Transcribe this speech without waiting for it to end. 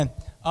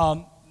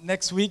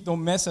Next week,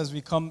 don't miss as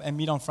we come and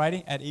meet on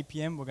Friday at 8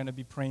 p.m. We're going to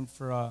be praying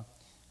for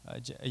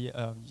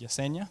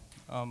Yesenia,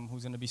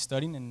 who's going to be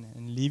studying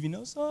and leaving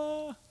us.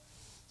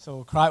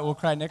 So we'll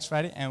cry next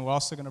Friday, and we're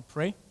also going to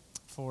pray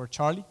for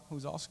Charlie,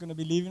 who's also going to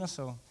be leaving us.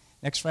 So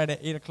next Friday at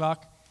 8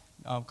 o'clock,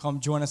 come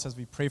join us as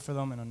we pray for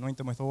them and anoint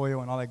them with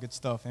oil and all that good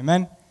stuff.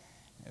 Amen?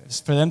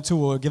 For them too,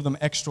 we'll give them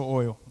extra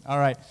oil. All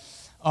right.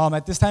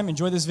 At this time,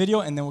 enjoy this video,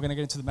 and then we're going to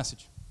get into the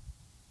message.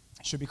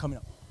 It should be coming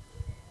up.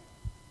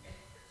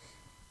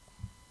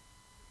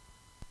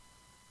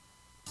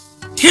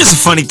 Here's the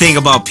funny thing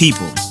about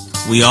people.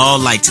 We all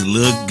like to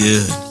look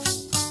good,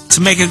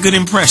 to make a good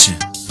impression,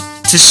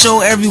 to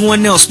show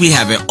everyone else we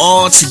have it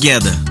all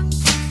together.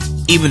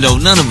 Even though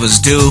none of us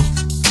do,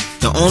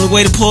 the only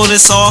way to pull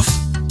this off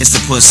is to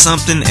put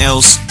something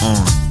else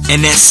on.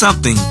 And that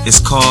something is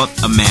called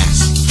a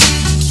mask.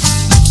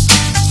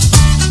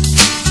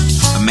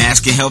 A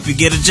mask can help you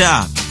get a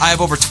job. I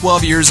have over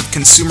 12 years of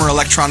consumer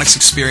electronics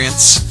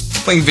experience,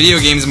 playing video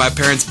games in my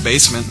parents'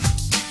 basement.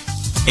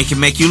 It can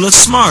make you look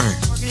smarter.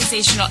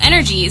 Organizational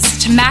energies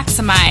to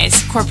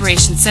maximize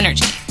corporation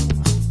synergy.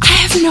 I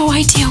have no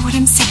idea what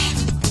I'm saying.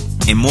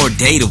 And more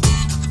dateable.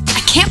 I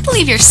can't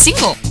believe you're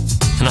single.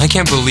 And I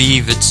can't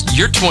believe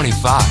you're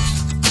 25.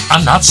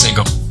 I'm not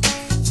single.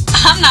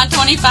 I'm not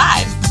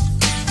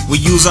 25. We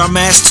use our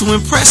masks to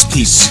impress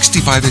people.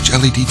 65-inch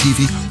LED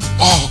TV.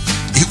 Oh,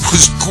 it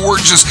was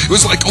gorgeous. It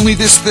was like only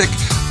this thick.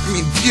 I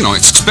mean,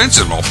 it's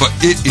expensive and all, but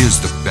it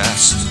is the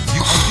best.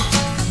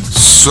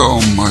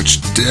 So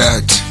much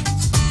debt.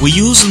 We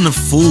use them to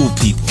fool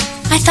people.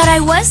 I thought I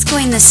was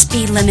going the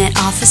speed limit,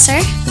 officer.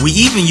 We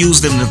even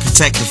use them to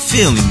protect the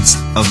feelings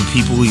of the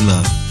people we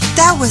love.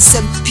 That was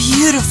a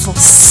beautiful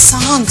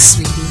song,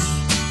 sweetie.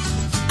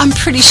 I'm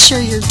pretty sure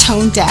you're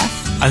tone deaf.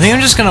 I think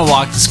I'm just going to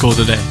walk to school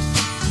today,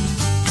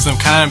 because I'm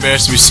kind of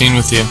embarrassed to be seen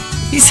with you.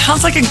 He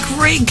sounds like a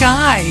great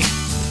guy.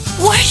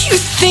 What are you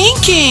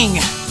thinking?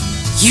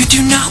 You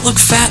do not look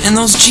fat in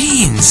those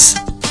jeans.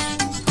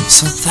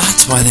 So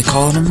that's why they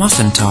call it a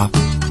muffin top.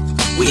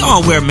 We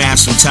all wear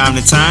masks from time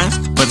to time,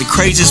 but the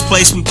craziest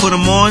place we put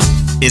them on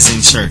is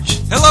in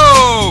church.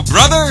 Hello,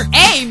 brother.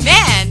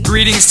 Amen.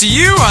 Greetings to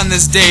you on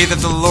this day that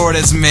the Lord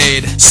has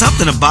made.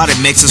 Something about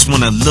it makes us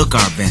want to look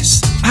our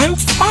best. I'm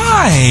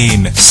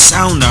fine.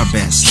 Sound our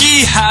best.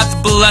 He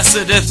hath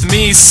blessedeth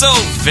me so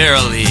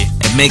verily.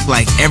 And make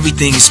like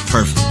everything is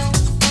perfect.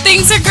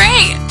 Things are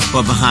great.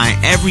 But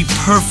behind every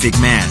perfect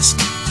mask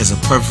is a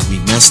perfectly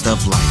messed up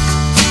life.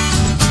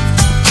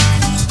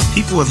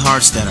 People with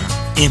hearts that are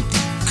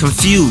empty,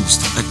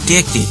 confused,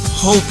 addicted,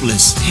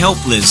 hopeless,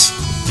 helpless,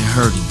 and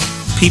hurting.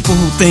 People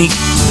who think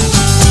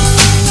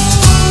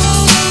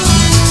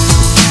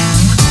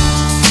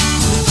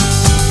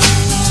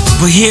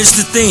but here's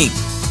the thing.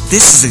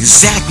 This is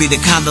exactly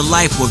the kind of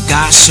life where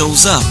God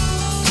shows up.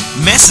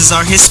 Messes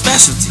are his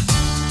specialty.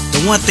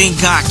 The one thing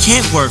God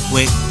can't work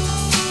with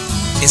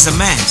is a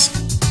mask.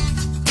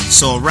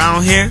 So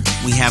around here,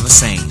 we have a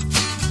saying.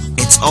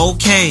 It's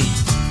okay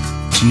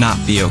To not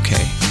be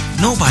okay.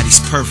 Nobody's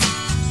perfect.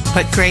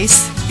 But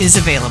grace is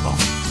available.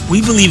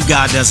 We believe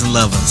God doesn't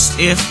love us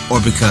if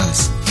or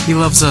because. He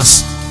loves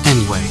us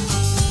anyway.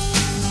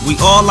 We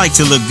all like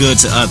to look good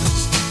to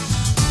others.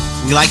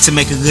 We like to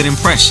make a good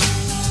impression.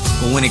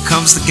 But when it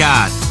comes to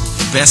God,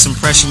 the best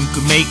impression you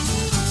could make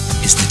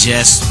is to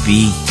just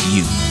be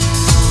you.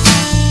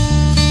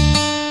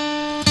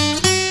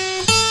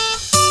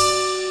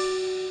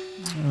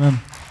 Amen.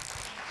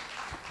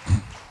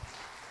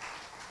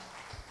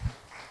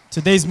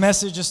 Today's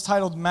message is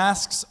titled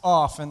Masks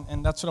Off,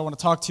 and that's what I want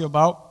to talk to you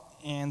about.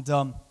 And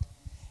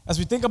as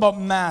we think about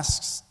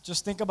masks,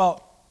 just think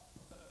about,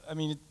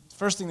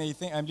 first thing that you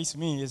think, at least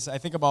me, is I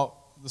think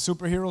about the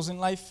superheroes in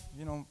life,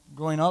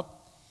 growing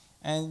up.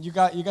 And you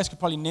guys could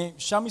probably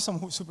show me some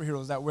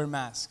superheroes that wear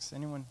masks.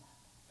 Anyone?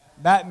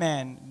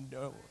 Batman,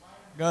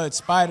 good.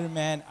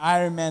 Spider-Man,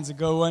 Iron Man's a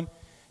good one.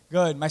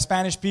 Good. My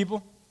Spanish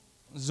people,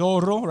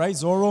 Zorro, right?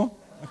 Zorro,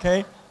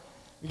 okay.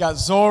 We got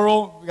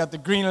Zorro, we got the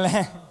Green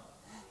Lantern.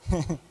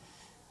 We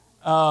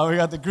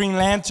got the Green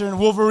Lantern,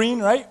 Wolverine,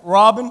 right?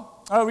 Robin.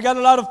 All right, we got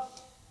a lot of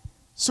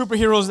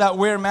superheroes that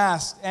wear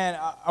masks. And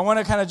I want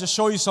to kind of just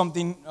show you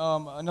something,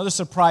 another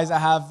surprise I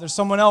have. There's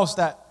someone else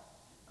that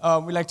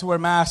we like to wear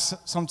masks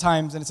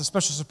sometimes, and it's a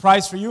special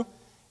surprise for you.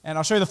 And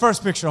I'll show you the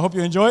first picture. I hope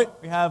you enjoy it.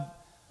 We have,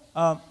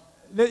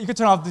 you can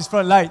turn off these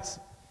front lights.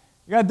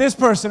 You got this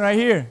person right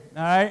here,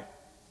 all right?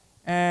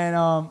 And,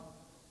 all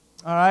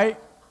right?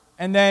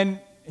 And then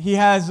he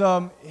has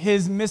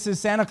his Mrs.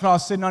 Santa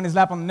Claus sitting on his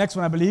lap on the next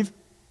one, I believe.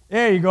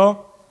 There you go.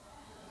 All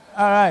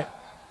right.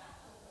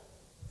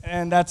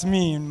 And that's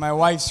me and my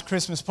wife's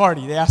Christmas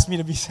party. They asked me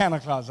to be Santa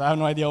Claus. I have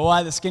no idea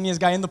why the skinniest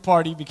guy in the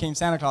party became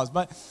Santa Claus.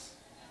 But,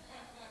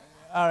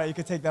 all right, you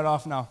can take that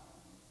off now.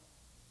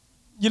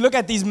 You look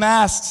at these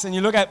masks and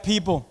you look at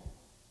people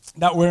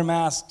that wear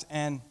masks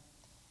and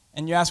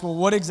you ask, well,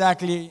 what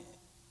exactly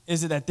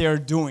is it that they're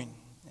doing?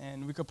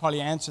 And we could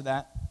probably answer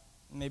that.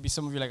 Maybe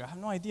some of you are like, I have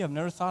no idea. I've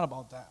never thought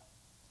about that.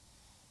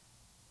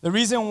 The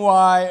reason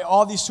why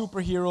all these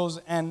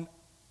superheroes and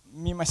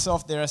me,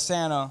 myself, there as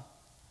Santa,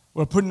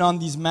 we're putting on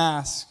these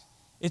masks.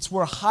 It's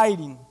we're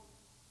hiding.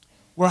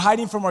 We're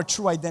hiding from our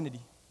true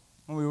identity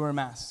when we wear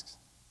masks.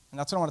 And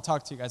that's what I want to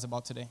talk to you guys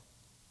about today.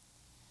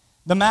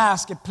 The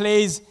mask, it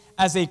plays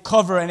as a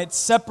cover and it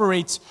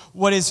separates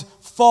what is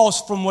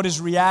false from what is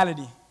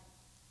reality.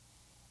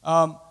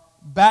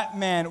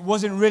 Batman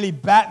wasn't really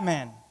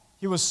Batman.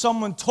 He was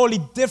someone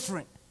totally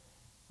different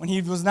when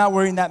he was not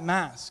wearing that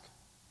mask.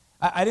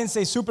 I didn't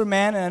say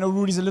Superman, and I know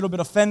Rudy's a little bit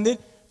offended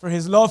for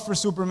his love for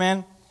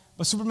Superman,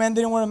 but Superman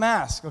didn't wear a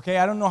mask, okay?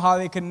 I don't know how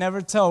they could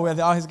never tell with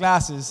all his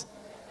glasses.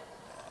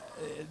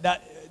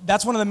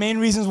 That's one of the main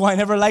reasons why I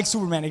never liked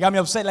Superman. It got me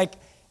upset. Like,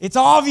 it's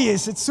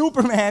obvious. It's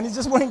Superman. He's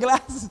just wearing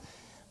glasses.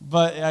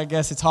 But I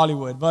guess it's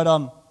Hollywood.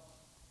 But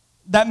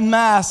that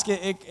mask,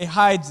 it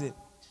hides it.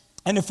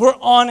 And if we're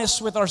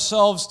honest with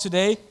ourselves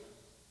today,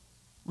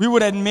 we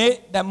would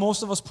admit that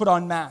most of us put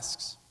on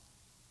masks.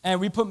 And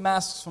we put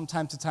masks from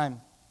time to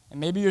time. And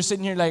maybe you're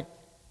sitting here like,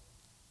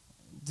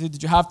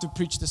 did you have to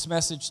preach this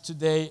message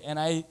today? And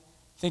I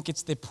think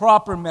it's the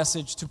proper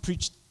message to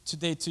preach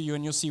today to you,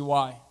 and you'll see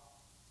why.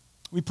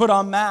 We put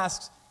on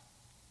masks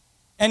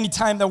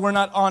anytime that we're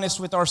not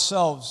honest with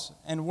ourselves.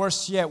 And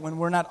worse yet, when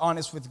we're not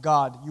honest with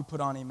God, you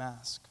put on a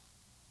mask.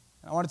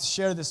 And I wanted to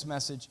share this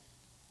message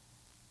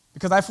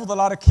because I fooled a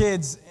lot of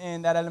kids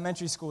in that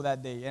elementary school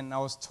that day, and I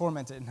was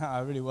tormented. No,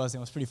 I really was. It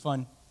was pretty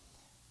fun.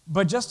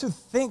 But just to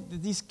think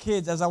that these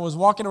kids, as I was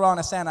walking around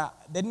as Santa,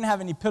 they didn't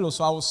have any pillows,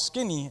 so I was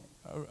skinny.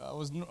 I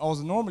was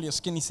normally a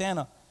skinny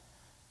Santa.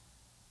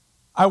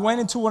 I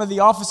went into one of the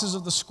offices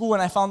of the school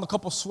and I found a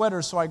couple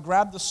sweaters, so I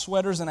grabbed the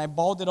sweaters and I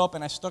balled it up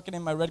and I stuck it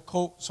in my red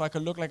coat so I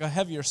could look like a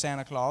heavier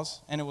Santa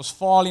Claus. And it was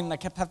falling, and I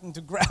kept having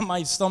to grab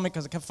my stomach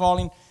because it kept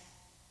falling.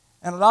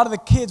 And a lot of the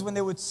kids, when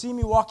they would see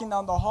me walking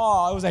down the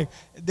hall, I was like,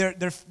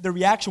 their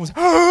reaction was,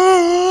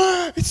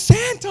 ah, it's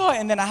Santa!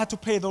 And then I had to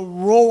play the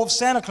role of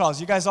Santa Claus.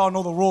 You guys all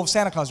know the role of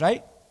Santa Claus,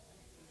 right?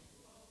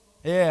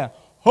 Yeah.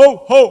 Ho,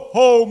 ho,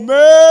 ho,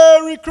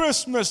 Merry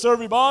Christmas,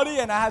 everybody.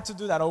 And I had to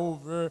do that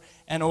over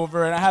and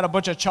over. And I had a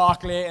bunch of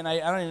chocolate, and I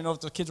don't even know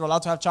if the kids were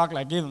allowed to have chocolate.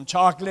 I gave them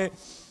chocolate.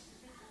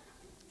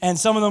 And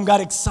some of them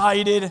got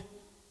excited.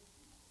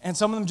 And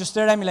some of them just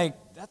stared at me like,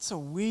 that's a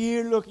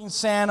weird-looking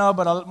Santa,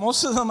 but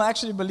most of them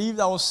actually believed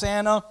I was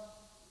Santa.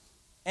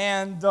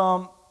 And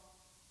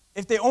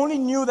if they only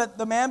knew that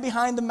the man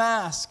behind the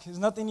mask is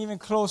nothing even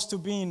close to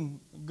being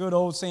good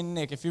old St.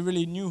 Nick, if you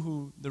really knew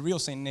who the real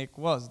St. Nick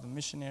was, the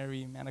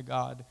missionary man of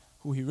God,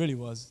 who he really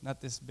was,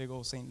 not this big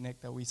old St.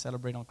 Nick that we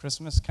celebrate on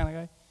Christmas kind of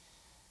guy.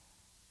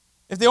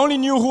 If they only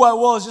knew who I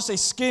was, just a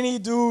skinny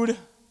dude.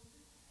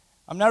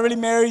 I'm not really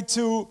married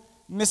to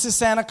Mrs.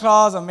 Santa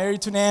Claus. I'm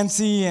married to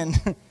Nancy, and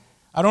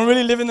I don't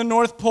really live in the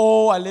North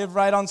Pole. I live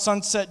right on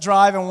Sunset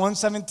Drive and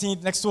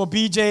 117th next to a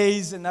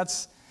BJ's, and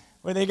that's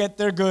where they get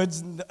their goods.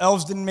 And the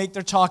elves didn't make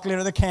their chocolate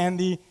or the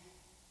candy.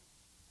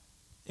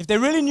 If they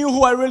really knew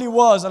who I really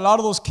was, a lot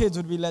of those kids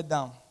would be let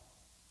down.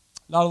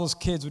 A lot of those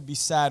kids would be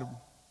sad. A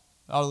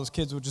lot of those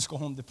kids would just go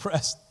home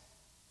depressed.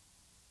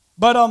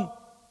 But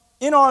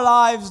in our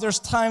lives, there's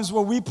times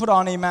where we put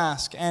on a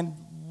mask, and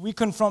we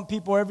confront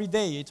people every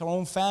day. It's our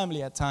own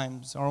family at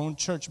times, our own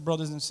church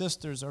brothers and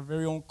sisters, our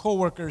very own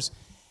coworkers.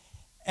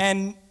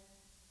 And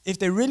if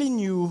they really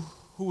knew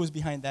who was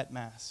behind that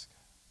mask,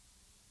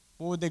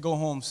 what would they go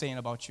home saying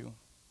about you?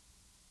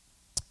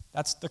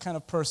 That's the kind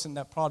of person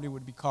that probably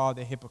would be called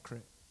a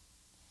hypocrite.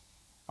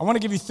 I want to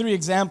give you 3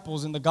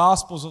 examples in the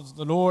Gospels of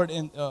the Lord.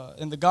 In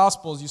the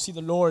Gospels, you see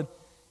the Lord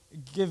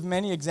give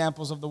many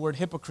examples of the word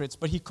hypocrites,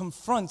 but he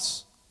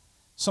confronts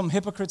some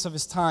hypocrites of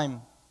his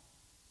time,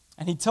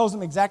 and he tells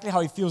them exactly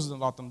how he feels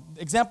about them.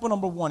 Example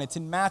number 1, it's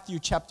in Matthew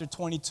chapter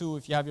 22.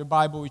 If you have your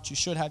Bible, which you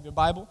should have your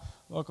Bible,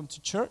 welcome to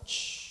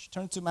church.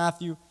 Turn to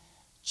Matthew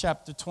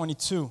chapter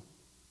 22.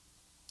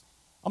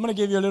 I'm going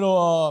to give you a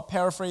little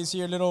paraphrase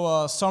here, a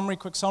little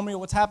quick summary of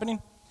what's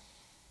happening.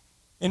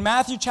 In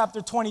Matthew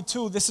chapter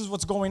 22, this is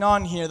what's going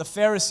on here. The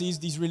Pharisees,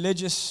 these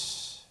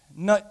religious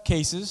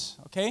nutcases,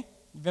 okay?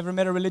 You've ever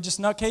met a religious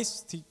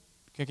nutcase?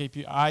 Okay, keep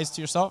your eyes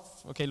to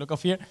yourself. Okay, look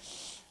up here.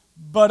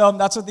 But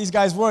that's what these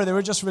guys were. They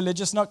were just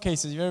religious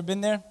nutcases. You ever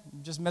been there?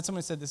 You just met someone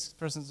and said, this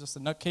person's just a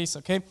nutcase,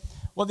 okay?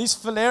 Well, these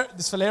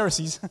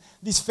Pharisees,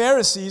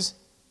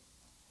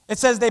 it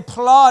says they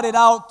plotted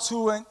out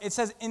to, it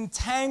says,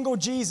 entangle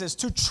Jesus,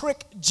 to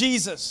trick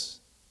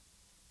Jesus,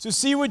 to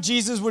see what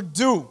Jesus would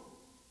do.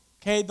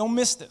 Okay, don't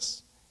miss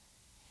this.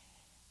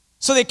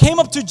 So they came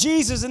up to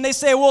Jesus and they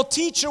say, well,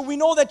 teacher, we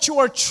know that you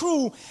are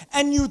true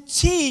and you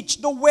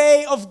teach the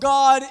way of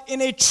God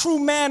in a true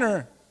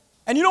manner.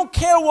 And you don't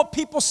care what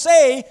people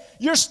say,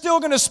 you're still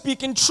going to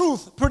speak in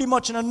truth. Pretty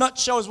much in a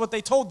nutshell is what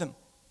they told them.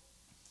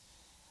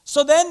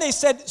 So then they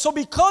said, so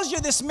because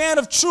you're this man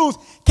of truth,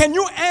 can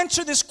you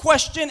answer this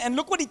question? And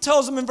look what he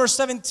tells them in verse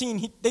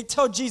 17. They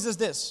tell Jesus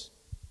this.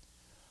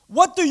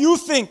 What do you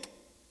think?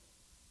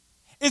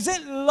 Is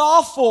it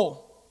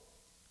lawful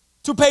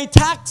to pay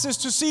taxes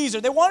to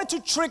Caesar? They wanted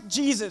to trick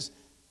Jesus.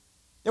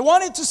 They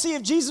wanted to see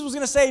if Jesus was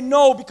going to say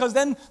no, because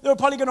then they were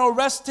probably going to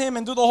arrest him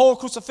and do the whole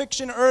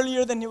crucifixion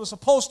earlier than he was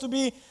supposed to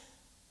be.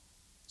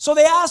 So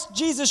they asked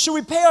Jesus, should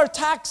we pay our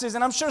taxes?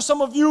 And I'm sure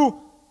some of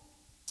you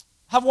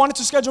have wanted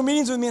to schedule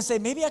meetings with me and say,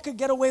 maybe I could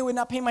get away with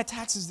not paying my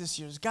taxes this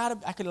year.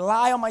 I could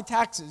lie on my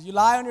taxes. You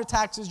lie on your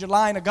taxes, you're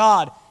lying to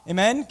God.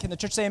 Amen? Can the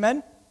church say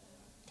amen?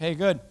 Okay,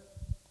 good.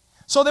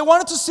 So they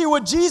wanted to see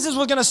what Jesus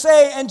was going to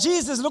say, and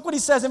Jesus, look what he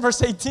says in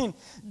verse 18.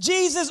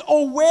 Jesus,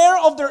 aware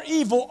of their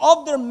evil,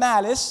 of their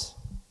malice,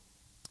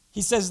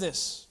 he says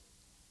this,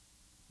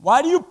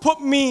 why do you put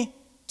me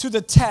to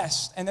the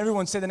test? And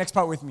everyone say the next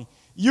part with me.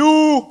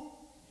 You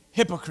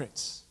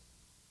hypocrites.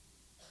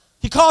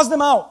 He calls them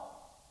out.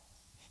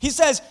 He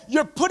says,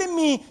 you're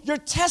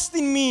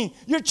testing me,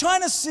 you're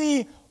trying to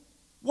see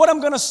what I'm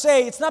going to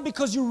say. It's not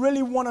because you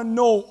really want to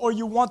know or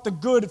you want the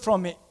good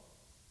from it.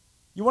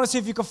 You want to see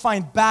if you can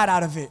find bad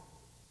out of it.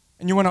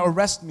 And you want to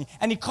arrest me.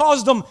 And he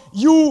calls them,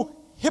 you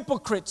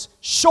hypocrites.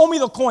 Show me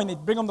the coin. They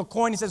bring him the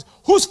coin. He says,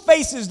 whose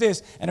face is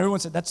this? And everyone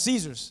said, that's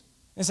Caesar's.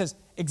 And he says,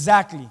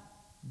 exactly.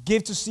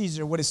 Give to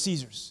Caesar what is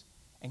Caesar's.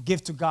 And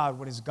give to God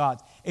what is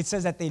God's. It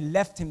says that they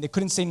left him. They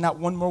couldn't say not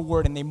one more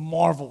word. And they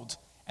marveled.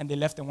 And they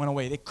left and went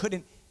away. They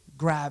couldn't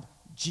grab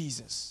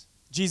Jesus.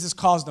 Jesus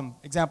calls them,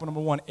 example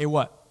number 1, a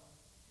what?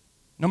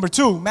 Number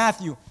 2,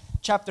 Matthew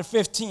chapter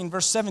 15,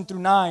 verse 7 through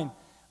 9.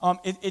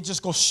 It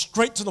just goes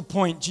straight to the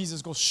point.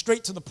 Jesus goes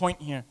straight to the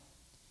point here.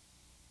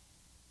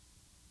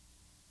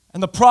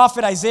 And the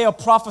prophet Isaiah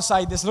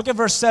prophesied this. Look at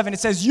verse 7. It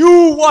says,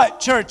 you what,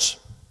 church?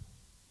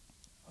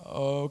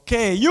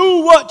 Okay,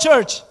 you what,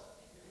 church?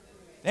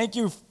 Thank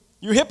you.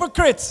 You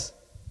hypocrites.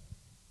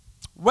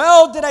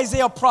 Well did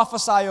Isaiah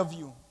prophesy of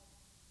you.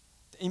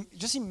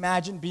 Just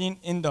imagine being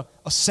in the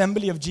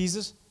assembly of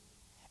Jesus,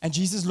 and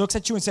Jesus looks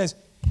at you and says,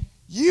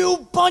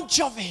 you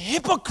bunch of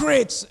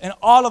hypocrites. And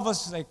all of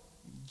us is like,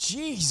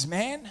 geez,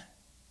 man.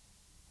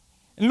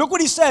 And look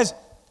what he says.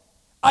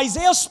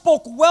 Isaiah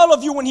spoke well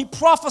of you when he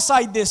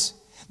prophesied this,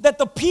 that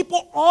the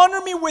people honor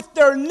me with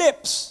their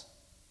lips,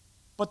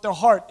 but their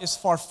heart is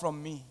far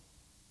from me.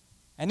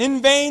 And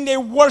in vain they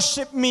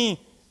worship me,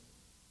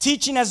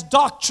 teaching as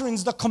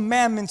doctrines the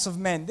commandments of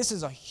men. This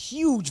is a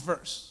huge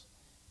verse.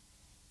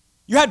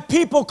 You had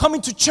people coming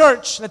to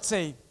church, let's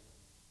say,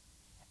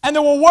 and they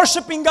were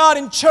worshiping God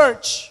in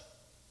church.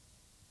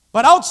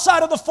 But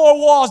outside of the four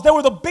walls, they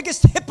were the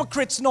biggest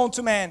hypocrites known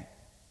to man.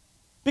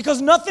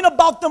 Because nothing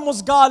about them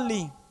was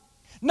godly.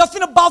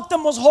 Nothing about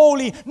them was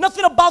holy.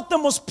 Nothing about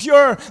them was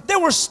pure. They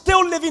were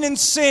still living in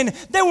sin.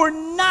 They were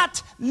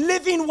not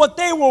living what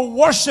they were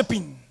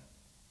worshiping.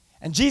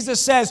 And Jesus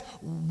says,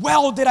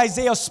 well did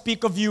Isaiah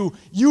speak of you.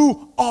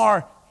 You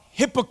are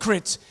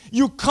hypocrites.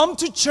 You come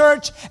to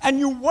church and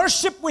you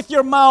worship with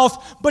your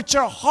mouth, but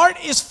your heart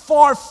is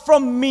far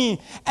from me.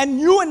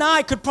 And you and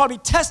I could probably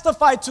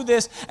testify to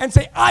this and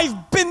say,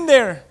 I've been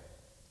there.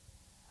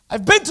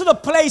 I've been to the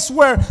place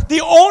where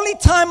the only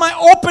time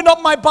I open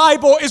up my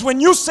Bible is when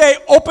you say,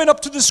 open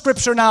up to the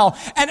scripture now.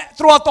 And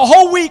throughout the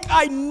whole week,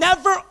 I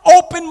never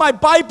open my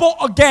Bible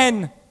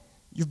again.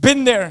 You've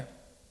been there.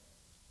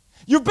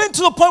 You've been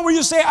to the point where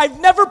you say, I've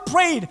never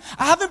prayed.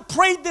 I haven't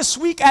prayed this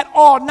week at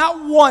all,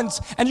 not once.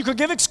 And you could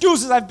give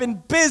excuses. I've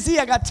been busy.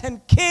 I got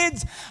 10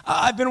 kids.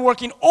 I've been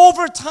working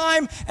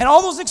overtime. And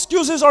all those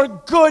excuses are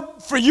good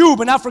for you,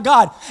 but not for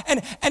God.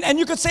 And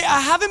you could say, I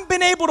haven't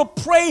been able to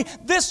pray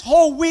this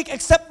whole week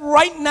except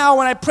right now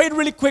when I prayed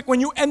really quick when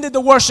you ended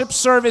the worship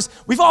service.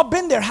 We've all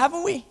been there,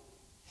 haven't we?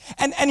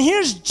 And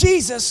here's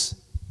Jesus.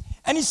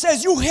 And he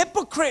says, you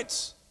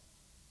hypocrites,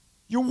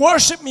 you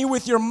worship me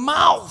with your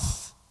mouth,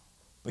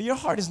 but your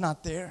heart is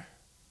not there.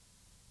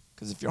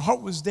 Because if your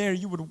heart was there,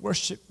 you would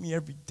worship me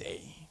every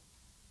day.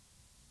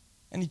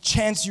 Any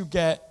chance you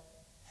get,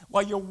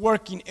 while you're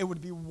working, it would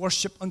be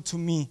worship unto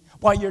me.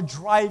 While you're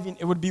driving,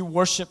 it would be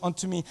worship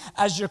unto me.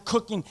 As you're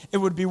cooking, it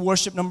would be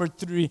worship number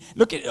 3.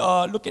 Look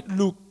at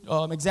Luke,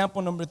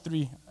 example number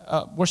 3.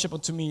 Worship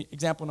unto me,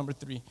 example number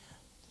 3.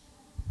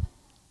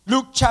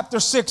 Luke chapter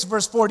 6,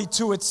 verse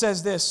 42, it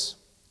says this.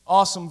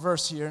 Awesome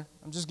verse here.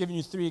 I'm just giving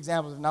you 3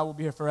 examples, if not, we'll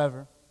be here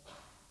forever.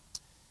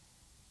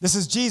 This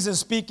is Jesus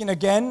speaking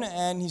again,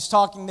 and he's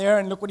talking there,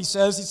 and look what he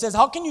says. He says,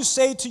 how can you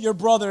say to your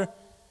brother,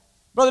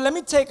 let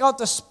me take out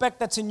the speck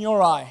that's in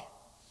your eye,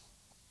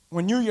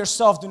 when you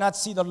yourself do not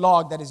see the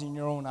log that is in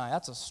your own eye?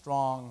 That's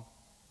strong,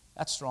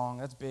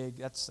 that's big,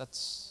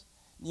 that's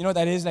you know what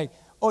that is? Like,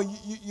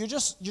 you're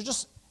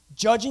just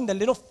judging the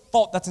little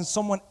fault that's in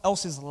someone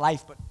else's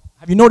life, but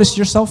have you noticed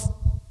yourself?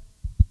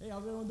 Hey, how's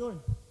everyone doing?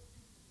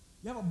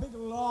 You have a big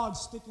log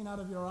sticking out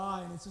of your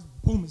eye, and it's just,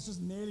 boom, it's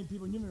just nailing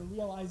people, and you don't even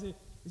realize it.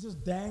 It's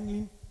just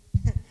dangling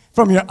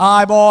from your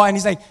eyeball. And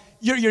he's like,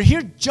 you're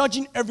here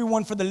judging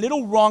everyone for the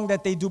little wrong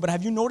that they do, but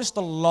have you noticed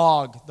the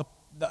log,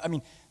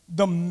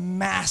 the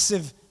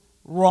massive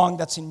wrong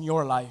that's in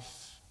your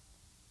life?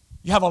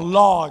 You have a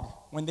log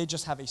when they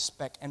just have a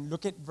speck. And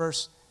look at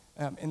verse,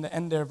 in the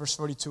end there, verse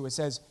 42. It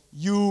says,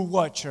 you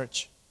what,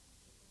 church?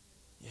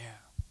 Yeah.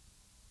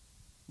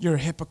 You're a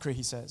hypocrite,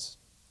 he says.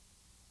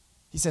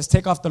 He says,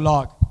 take off the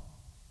log.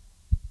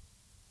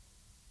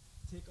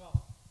 Take off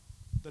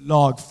the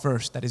log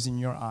first that is in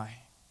your eye.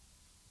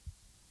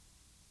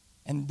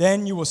 And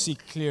then you will see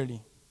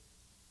clearly.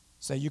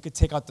 So you could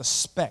take out the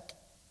speck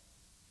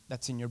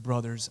that's in your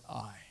brother's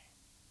eye.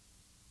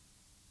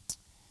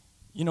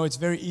 You know, it's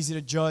very easy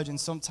to judge, and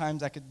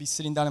sometimes I could be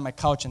sitting down on my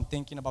couch and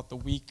thinking about the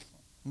week,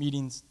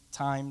 meetings,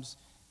 times,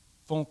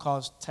 phone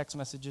calls, text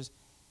messages,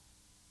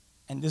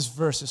 and this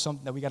verse is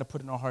something that we got to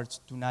put in our hearts.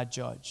 Do not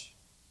judge.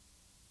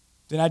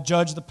 Do not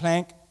judge the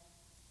plank.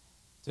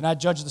 Do not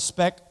judge the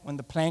speck when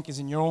the plank is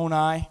in your own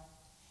eye.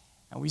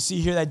 And we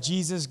see here that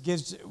Jesus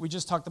gives, we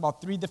just talked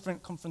about 3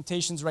 different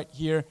confrontations right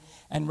here.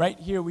 And right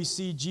here we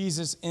see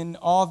Jesus in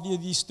all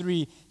of these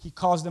 3, he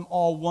calls them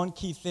all one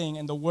key thing.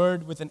 And the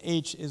word with an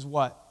H is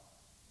what?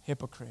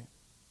 Hypocrite.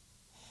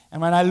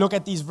 And when I look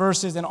at these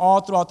verses and all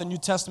throughout the New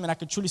Testament, I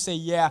could truly say,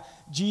 yeah,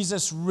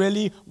 Jesus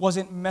really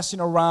wasn't messing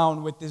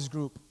around with this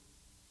group.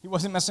 He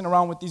wasn't messing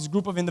around with these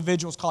group of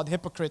individuals called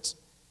hypocrites.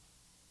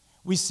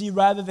 We see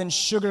rather than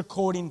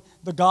sugarcoating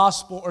the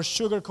gospel or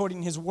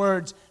sugarcoating his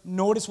words,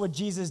 notice what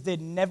Jesus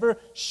did. Never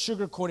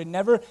sugarcoated,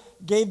 never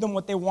gave them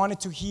what they wanted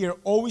to hear,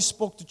 always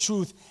spoke the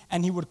truth,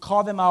 and he would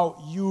call them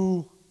out,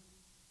 you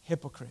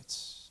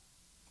hypocrites.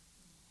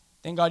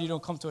 Thank God you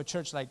don't come to a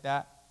church like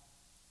that.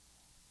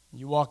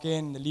 You walk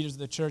in, the leaders of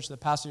the church, the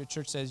pastor of your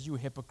church says, you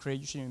hypocrite,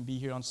 you shouldn't even be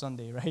here on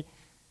Sunday, right?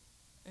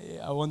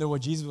 I wonder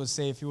what Jesus would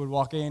say if he would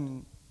walk in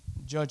and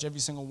judge every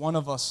single one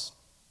of us.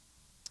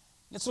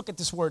 Let's look at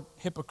this word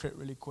hypocrite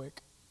really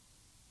quick.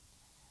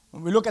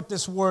 When we look at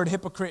this word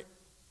hypocrite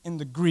in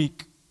the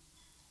Greek,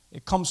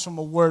 it comes from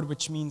a word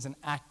which means an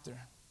actor.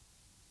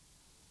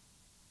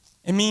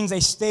 It means a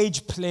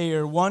stage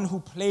player, one who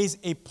plays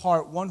a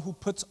part, one who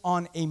puts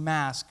on a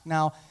mask.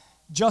 Now,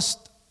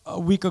 just a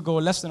week ago,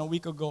 less than a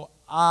week ago,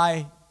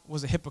 I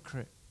was a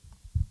hypocrite.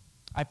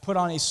 I put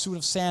on a suit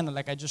of Santa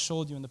like I just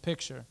showed you in the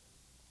picture.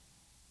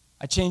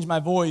 I changed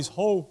my voice,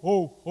 ho,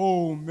 ho,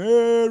 ho,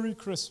 Merry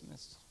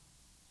Christmas.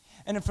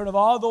 And in front of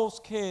all those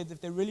kids,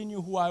 if they really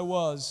knew who I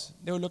was,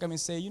 they would look at me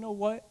and say, you know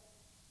what?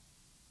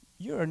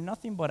 You're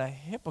nothing but a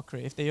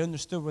hypocrite, if they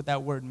understood what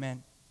that word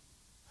meant.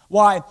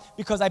 Why?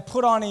 Because I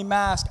put on a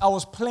mask. I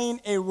was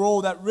playing a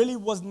role that really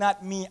was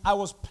not me. I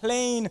was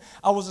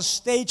a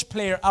stage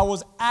player. I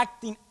was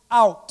acting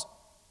out.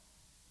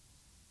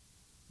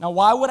 Now,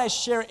 why would I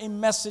share a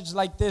message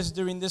like this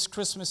during this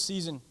Christmas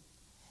season?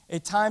 A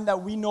time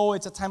that we know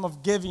it's a time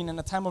of giving and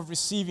a time of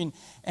receiving.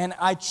 And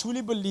I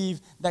truly believe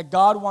that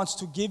God wants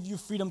to give you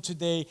freedom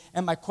today.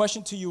 And my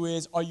question to you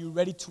is, are you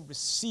ready to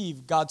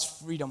receive God's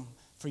freedom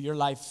for your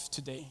life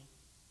today?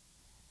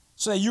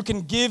 So that you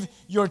can give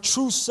your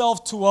true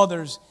self to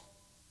others.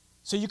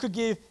 So you could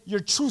give your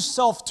true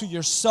self to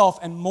yourself.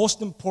 And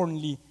most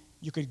importantly,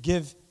 you could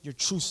give your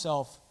true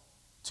self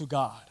to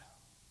God.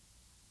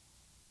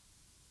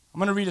 I'm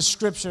going to read a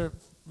scripture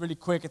really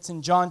quick. It's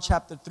in John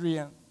chapter 3.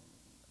 And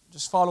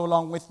just follow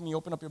along with me.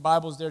 Open up your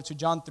Bibles there to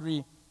John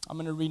 3. I'm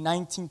going to read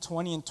 19,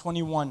 20, and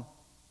 21.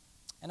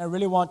 And I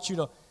really want you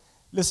to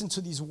listen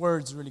to these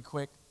words really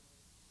quick.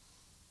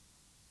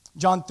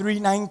 John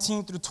 3,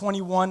 19 through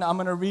 21. I'm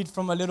going to read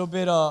from a little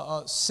bit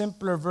a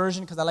simpler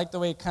version because I like the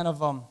way it kind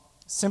of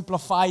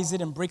simplifies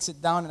it and breaks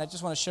it down. And I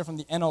just want to share from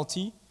the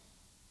NLT.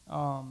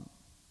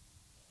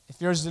 If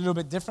yours is a little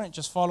bit different,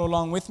 just follow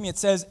along with me. It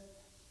says,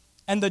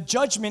 and the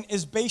judgment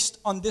is based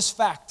on this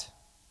fact.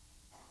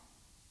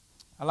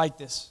 I like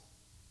this.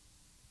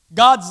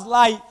 God's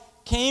light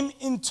came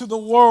into the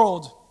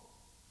world,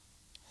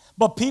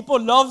 but people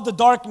loved the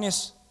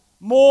darkness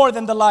more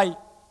than the light.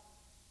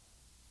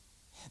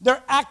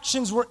 Their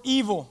actions were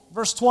evil.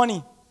 Verse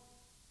 20.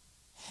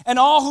 And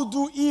all who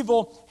do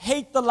evil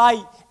hate the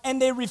light,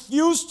 and they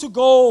refuse to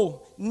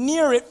go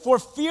near it for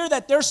fear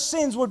that their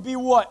sins would be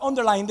what?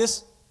 Underline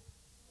this.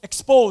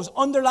 Exposed.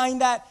 Underline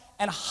that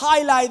and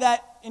highlight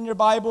that in your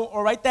Bible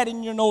or write that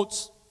in your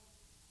notes.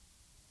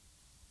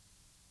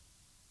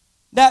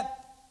 That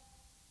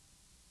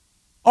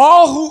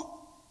all who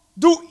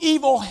do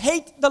evil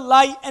hate the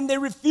light, and they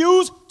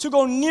refuse to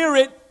go near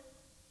it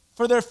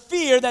for their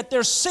fear that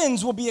their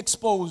sins will be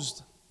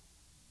exposed.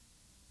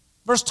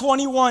 Verse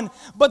 21,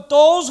 but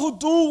those who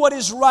do what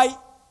is right,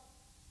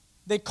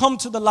 they come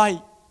to the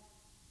light,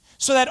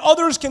 so that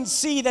others can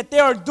see that they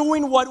are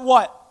doing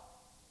what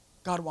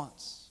God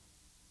wants.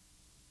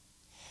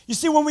 You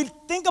see, when we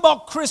think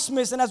about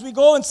Christmas, and as we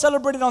go and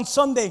celebrate it on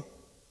Sunday,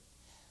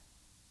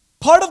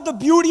 part of the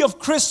beauty of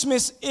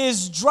Christmas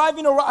is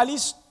driving around, at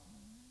least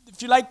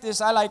if you like this,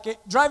 I like it,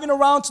 driving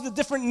around to the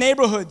different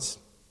neighborhoods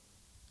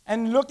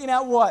and looking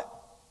at what?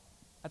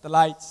 At the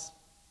lights.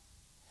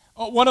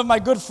 One of my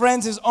good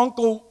friends, his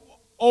uncle,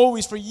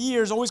 always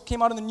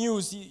came out in the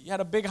news. He had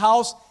a big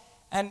house,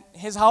 and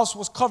his house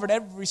was covered.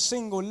 Every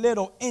single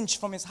little inch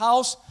from his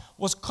house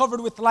was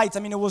covered with lights. I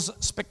mean, it was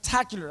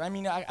spectacular. I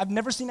mean, I've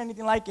never seen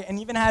anything like it. And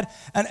he even had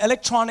an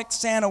electronic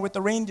Santa with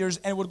the reindeers,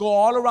 and it would go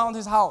all around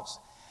his house.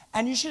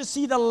 And you should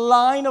see the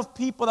line of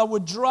people that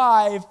would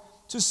drive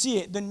to see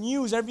it. The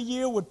news every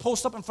year would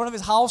post up in front of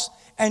his house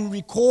and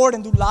record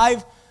and do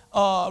live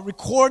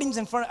recordings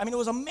in front. I mean, it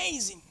was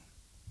amazing.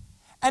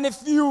 And if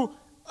you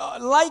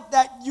like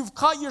that, you've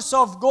caught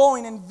yourself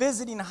going and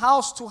visiting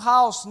house to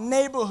house,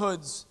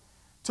 neighborhoods,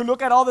 to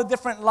look at all the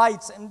different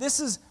lights. And this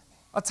is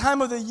a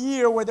time of the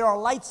year where there are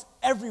lights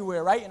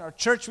everywhere, right? In our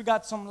church, we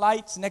got some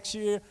lights. Next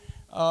year,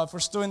 if we're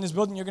still in this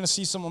building, you're going to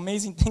see some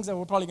amazing things that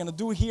we're probably going to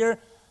do here.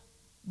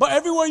 But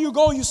everywhere you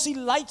go, you see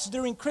lights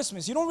during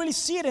Christmas. You don't really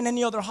see it in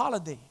any other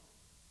holiday.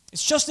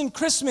 It's just in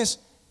Christmas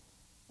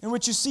in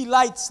which you see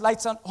lights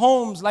on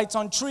homes, lights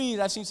on trees.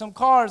 I've seen some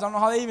cars. I don't know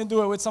how they even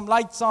do it, with some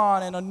lights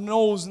on and a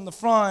nose in the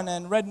front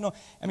and red nose.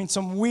 I mean,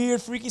 some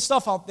weird, freaky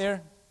stuff out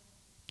there.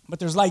 But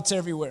there's lights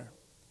everywhere.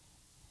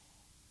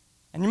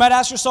 And you might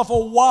ask yourself,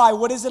 oh, why?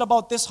 What is it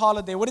about this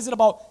holiday? What is it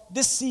about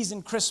this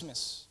season,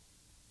 Christmas?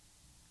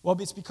 Well,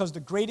 it's because the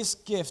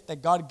greatest gift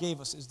that God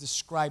gave us is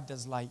described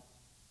as light.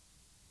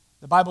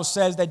 The Bible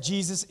says that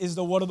Jesus is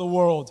the what of the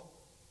world,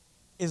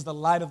 is the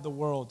light of the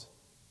world.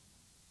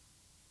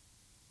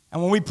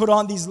 And when we put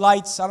on these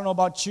lights, I don't know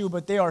about you,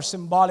 but they are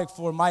symbolic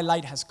for my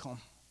light has come.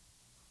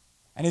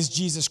 And it's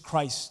Jesus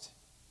Christ.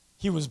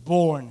 He was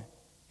born,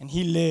 and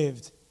He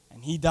lived,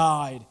 and He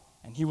died,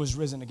 and He was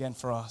risen again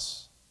for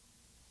us.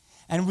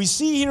 And we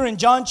see here in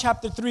John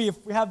chapter 3,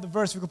 if we have the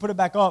verse, we can put it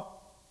back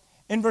up.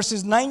 In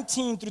verses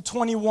 19 through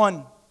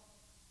 21,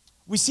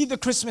 we see the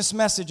Christmas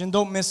message, and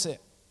don't miss it.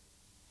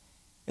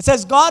 It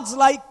says, God's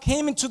light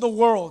came into the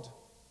world.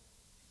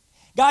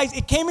 Guys,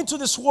 it came into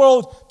this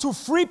world to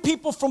free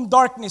people from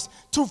darkness,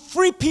 to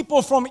free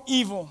people from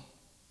evil.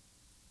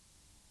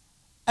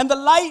 And the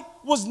light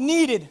was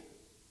needed.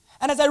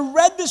 And as I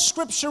read this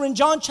scripture in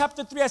John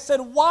chapter 3, I said,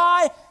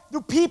 why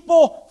do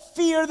people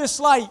fear this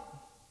light?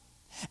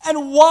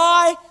 And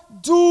why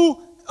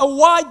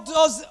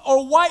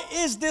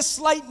is this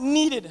light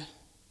needed?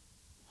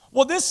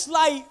 Well, this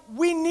light,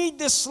 we need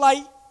this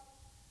light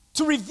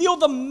to reveal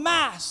the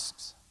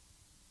masks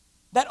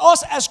that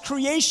us as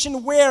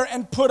creation wear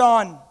and put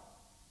on,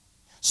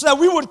 so that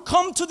we would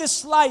come to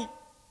this light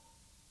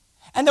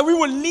and that we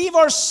would leave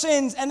our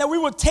sins and that we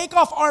would take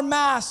off our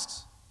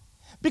masks.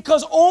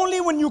 Because only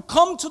when you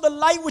come to the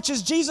light, which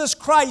is Jesus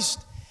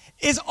Christ,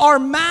 is our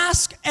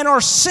mask and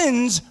our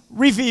sins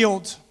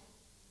revealed.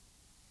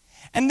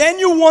 And then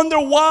you wonder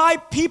why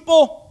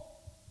people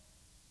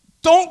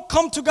don't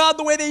come to God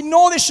the way they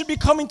know they should be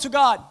coming to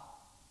God.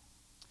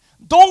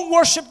 Don't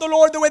worship the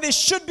Lord the way they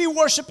should be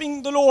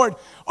worshiping the Lord.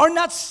 Are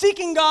not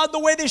seeking God the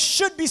way they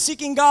should be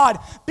seeking God.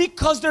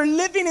 Because they're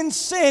living in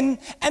sin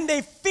and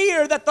they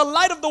fear that the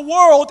light of the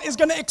world is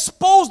going to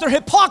expose their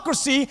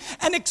hypocrisy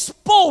and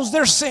expose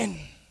their sin.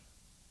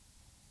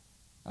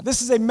 Now,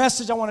 this is a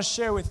message I want to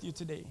share with you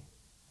today.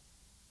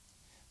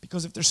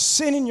 Because if there's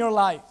sin in your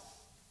life,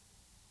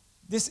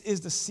 this is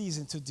the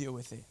season to deal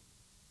with it.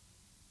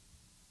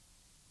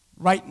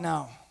 Right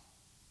now.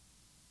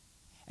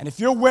 And if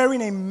you're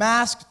wearing a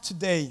mask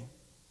today,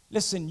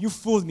 listen, you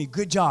fooled me.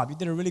 Good job. You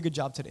did a really good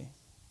job today.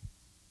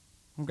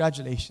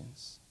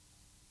 Congratulations.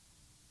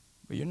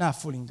 But you're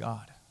not fooling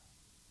God.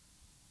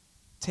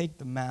 Take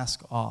the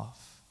mask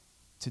off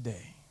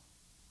today.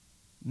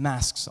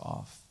 Masks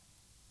off.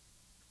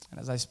 And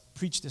as I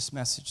preach this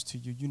message to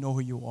you, you know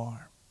who you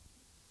are.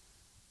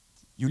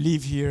 You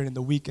leave here in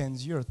the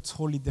weekends, you're a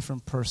totally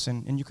different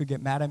person. And you could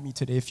get mad at me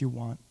today if you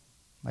want.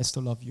 I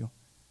still love you.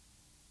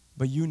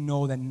 But you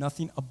know that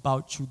nothing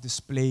about you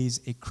displays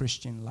a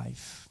Christian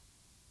life.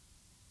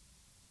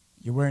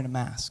 You're wearing a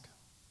mask.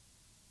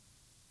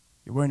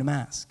 You're wearing a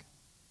mask.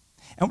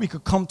 And we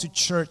could come to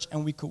church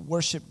and we could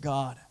worship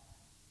God.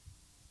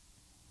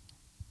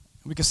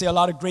 We could say a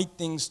lot of great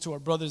things to our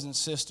brothers and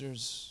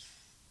sisters.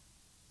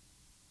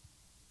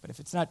 But if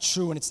it's not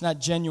true and it's not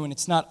genuine,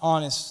 it's not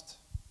honest,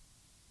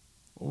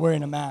 we're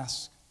wearing a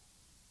mask.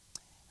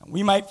 And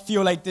we might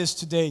feel like this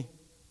today.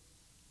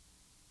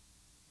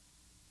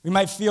 We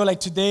might feel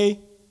like today,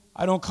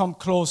 I don't come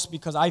close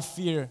because I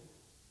fear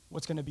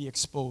what's going to be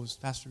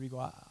exposed. Pastor Rigo,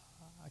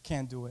 I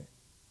can't do it.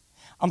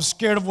 I'm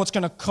scared of what's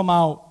going to come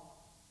out.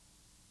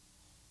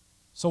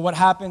 So what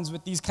happens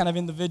with these kind of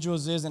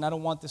individuals is, and I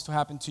don't want this to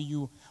happen to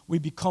you, we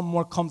become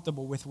more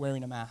comfortable with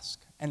wearing a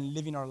mask and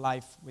living our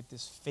life with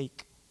this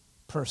fake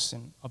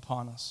person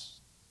upon us.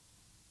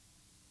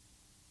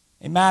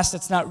 A mask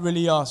that's not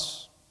really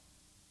us,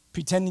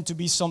 pretending to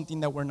be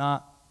something that we're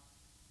not,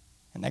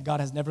 and that God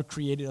has never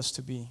created us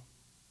to be.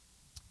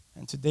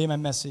 And today my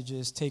message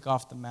is take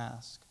off the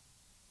mask.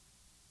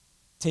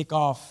 Take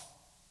off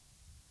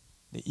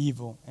the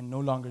evil and no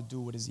longer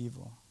do what is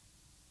evil.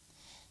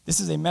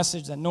 This is a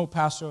message that no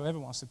pastor ever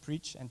wants to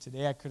preach. And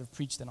today I could have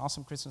preached an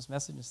awesome Christmas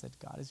message and said,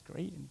 God is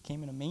great and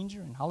came in a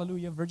manger and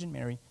hallelujah, Virgin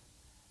Mary.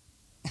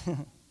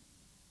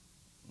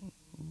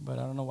 But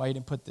I don't know why you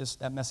didn't put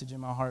that message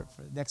in my heart.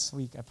 For next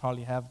week I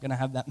probably going to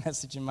have that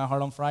message in my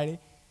heart on Friday.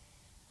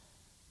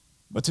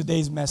 But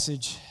today's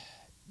message,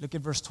 look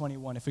at verse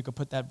 21. If we could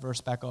put that verse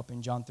back up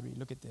in John 3.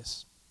 Look at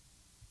this.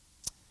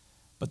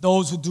 But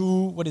those who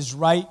do what is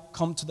right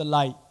come to the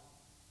light,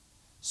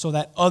 so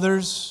that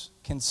others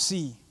can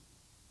see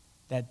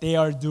that they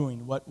are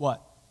doing what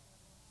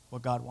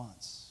God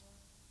wants.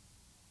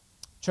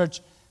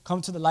 Church,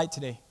 come to the light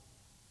today,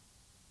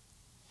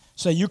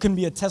 so that you can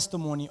be a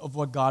testimony of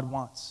what God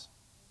wants.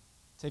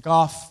 Take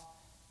off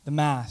the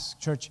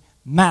mask. Church,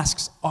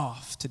 masks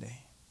off today.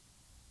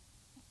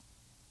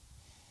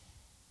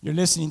 You're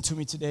listening to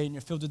me today and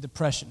you're filled with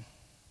depression.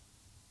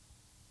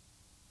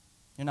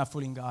 You're not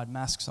fooling God.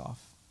 Masks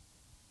off.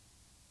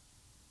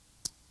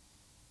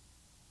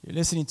 You're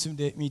listening to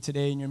me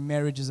today and your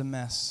marriage is a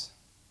mess.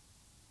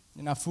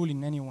 You're not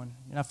fooling anyone.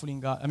 You're not fooling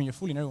God. I mean, you're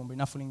fooling everyone, but you're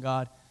not fooling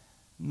God.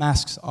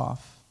 Masks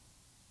off.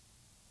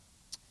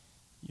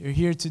 You're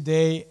here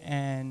today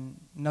and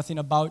nothing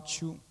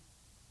about you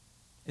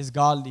is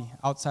godly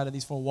outside of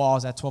these four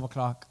walls at 12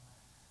 o'clock.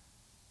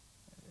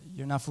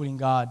 You're not fooling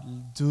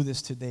God. Do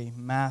this today.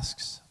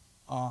 Masks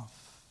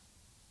off.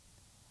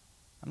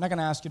 I'm not going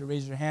to ask you to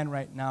raise your hand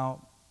right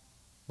now,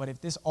 but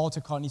if this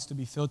altar call needs to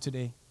be filled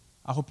today,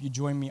 I hope you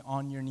join me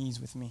on your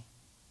knees with me.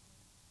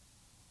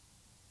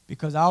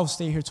 Because I'll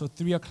stay here till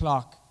 3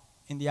 o'clock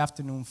in the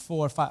afternoon,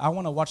 4 or 5. I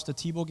want to watch the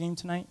Tebow game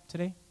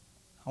today.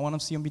 I want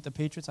to see him beat the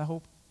Patriots, I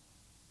hope.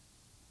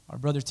 Our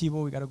brother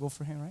Tebow, we got to go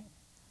for him, right?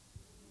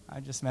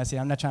 I'm just messing.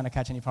 I'm not trying to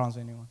catch any problems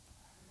with anyone.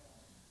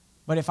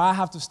 But if I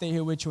have to stay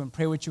here with you and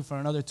pray with you for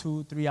another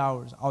 2-3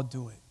 hours, I'll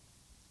do it.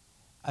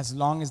 As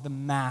long as the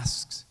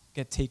masks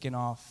get taken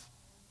off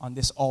on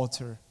this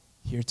altar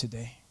here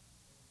today.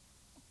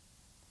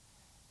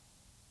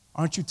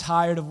 Aren't you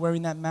tired of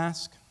wearing that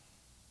mask?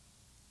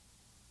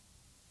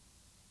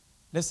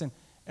 Listen,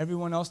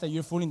 everyone else that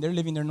you're fooling, they're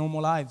living their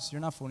normal lives.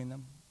 You're not fooling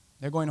them.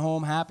 They're going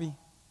home happy.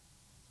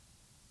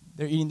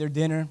 They're eating their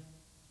dinner.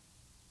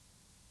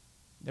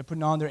 They're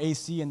putting on their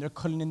AC and they're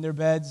cuddling in their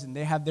beds and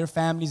they have their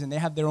families and they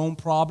have their own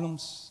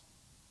problems.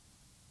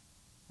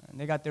 And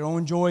they got their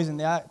own joys and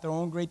they got their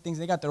own great things.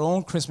 They got their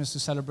own Christmas to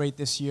celebrate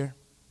this year.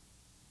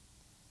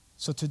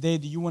 So today,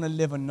 do you want to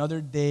live another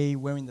day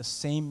wearing the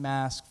same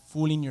mask,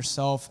 fooling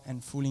yourself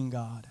and fooling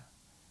God?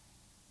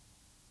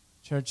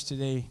 Church,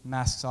 today,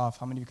 masks off.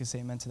 How many of you can say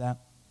amen to that?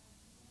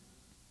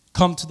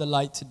 Come to the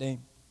light today.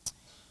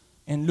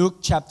 In Luke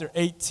chapter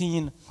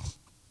 18,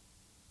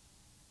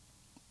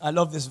 I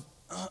love this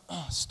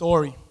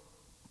story.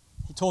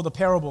 He told a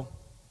parable.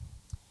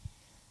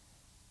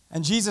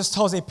 And Jesus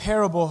tells a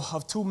parable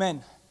of two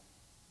men.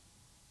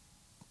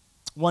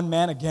 One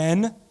man,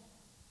 again.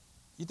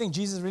 You think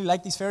Jesus really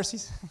liked these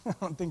Pharisees? I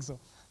don't think so.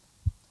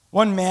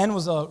 One man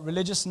was a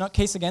religious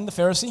nutcase again, the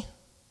Pharisee.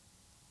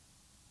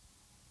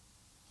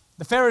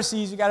 The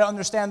Pharisees, you got to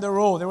understand their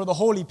role. They were the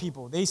holy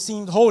people. They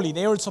seemed holy.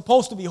 They were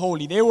supposed to be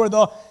holy. They were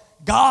the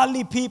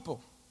godly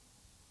people.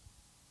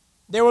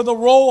 They were the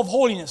role of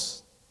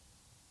holiness.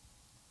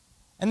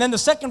 And then the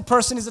second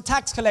person is a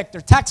tax collector.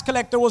 Tax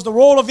collector was the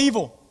role of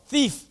evil,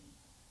 thief,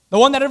 the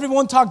one that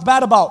everyone talked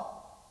bad about.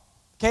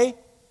 Okay?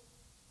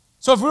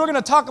 So if we were going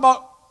to talk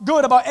about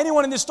good about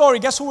anyone in this story,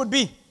 guess who would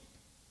be?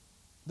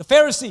 The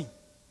Pharisee.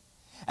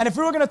 And if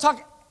we were going to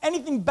talk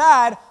anything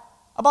bad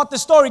about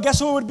this story, guess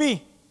who it would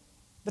be?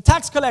 The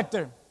tax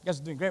collector. You guys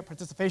are doing great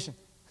participation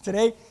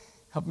today,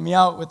 helping me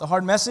out with the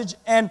hard message.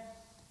 And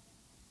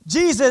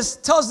Jesus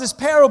tells this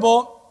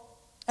parable,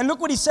 and look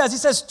what he says. He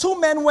says, 2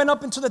 men went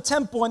up into the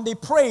temple and they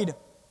prayed.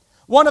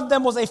 One of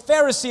them was a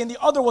Pharisee and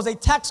the other was a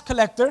tax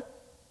collector.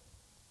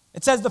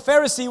 It says the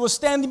Pharisee was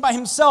standing by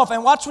himself,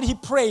 and watch what he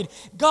prayed.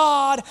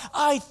 God,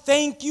 I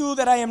thank you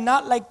that I am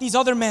not like these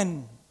other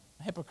men.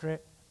 A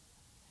hypocrite.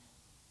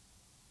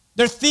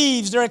 They're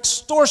thieves, they're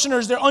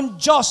extortioners, they're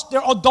unjust,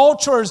 they're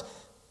adulterers.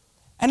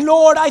 And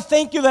Lord, I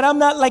thank you that I'm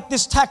not like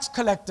this tax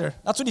collector.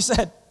 That's what he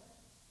said.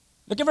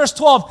 Look at verse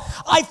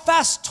 12. I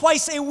fast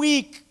twice a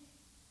week.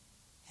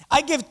 I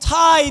give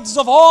tithes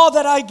of all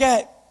that I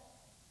get.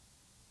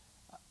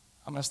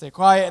 I'm going to stay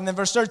quiet. And then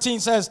verse 13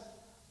 says,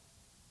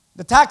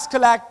 the tax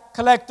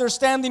collector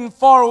standing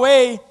far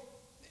away,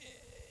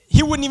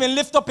 he wouldn't even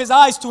lift up his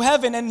eyes to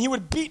heaven, and he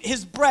would beat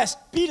his breast,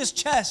 beat his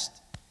chest.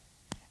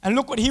 And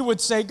look what he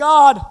would say,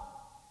 God,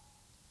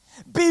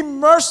 be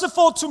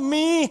merciful to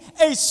me,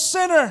 a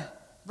sinner.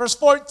 Verse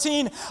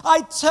 14,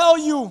 I tell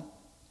you,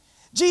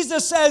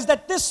 Jesus says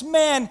that this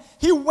man,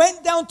 he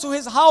went down to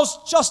his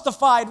house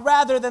justified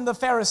rather than the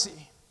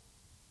Pharisee.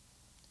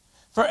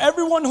 For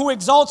everyone who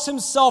exalts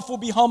himself will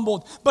be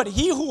humbled, but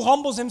he who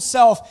humbles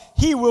himself,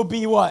 he will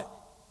be what?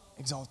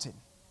 Exalted.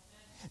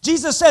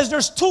 Jesus says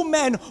there's 2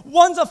 men,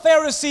 one's a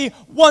Pharisee,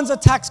 one's a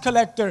tax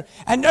collector.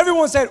 And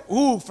everyone said,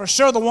 ooh, for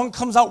sure the one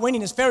comes out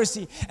winning is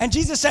Pharisee. And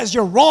Jesus says,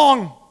 you're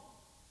wrong.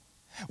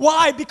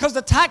 Why? Because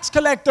the tax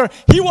collector,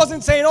 he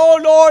wasn't saying, oh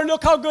Lord,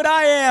 look how good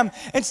I am.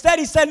 Instead,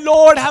 he said,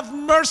 Lord, have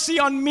mercy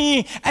on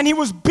me. And he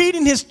was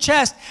beating his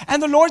chest.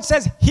 And the Lord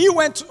says he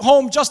went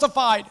home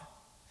justified.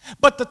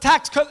 But the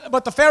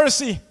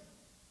Pharisee,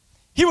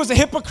 he was a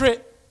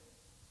hypocrite.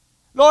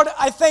 Lord,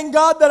 I thank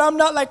God that I'm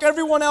not like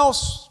everyone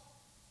else.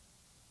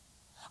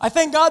 I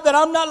thank God that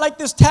I'm not like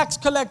this tax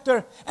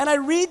collector. And I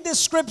read this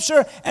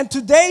scripture, and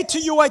today to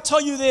you I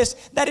tell you this,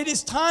 that it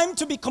is time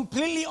to be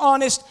completely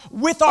honest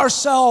with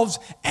ourselves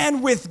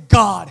and with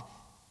God.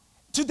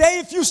 Today,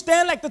 if you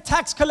stand like the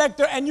tax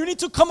collector and you need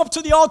to come up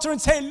to the altar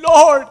and say,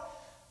 Lord,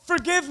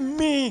 forgive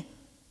me,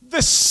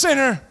 the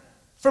sinner,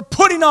 for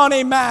putting on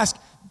a mask,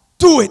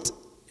 do it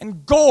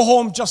and go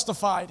home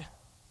justified.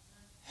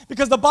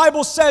 Because the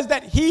Bible says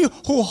that he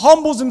who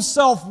humbles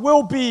himself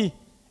will be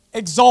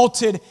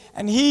exalted,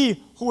 and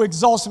he who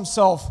exalts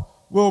himself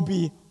will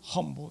be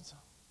humbled.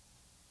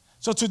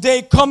 So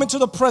today, come into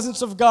the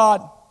presence of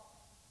God.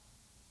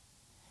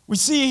 We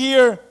see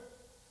here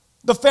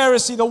the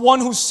Pharisee, the one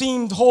who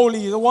seemed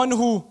holy, the one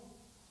who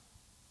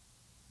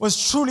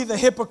was truly the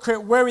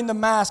hypocrite wearing the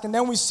mask. And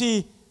then we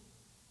see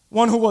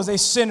one who was a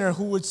sinner,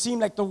 who would seem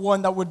like the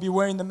one that would be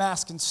wearing the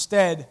mask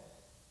instead.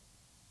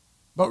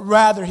 But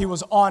rather, he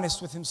was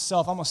honest with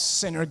himself. I'm a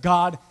sinner,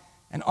 God.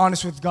 And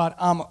honest with God,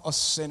 I'm a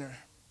sinner.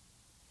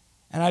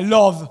 And I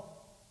love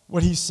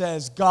what he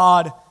says,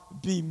 God,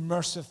 be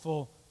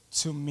merciful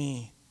to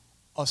me,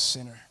 a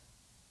sinner.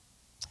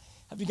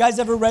 Have you guys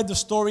ever read the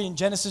story in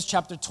Genesis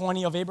chapter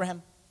 20 of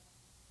Abraham?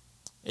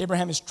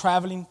 Abraham is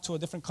traveling to a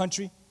different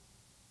country,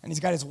 and he's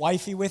got his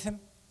wifey with him.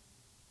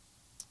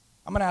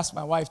 I'm going to ask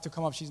my wife to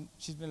come up. She's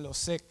been a little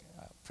sick.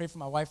 Pray for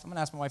my wife. I'm going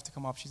to ask my wife to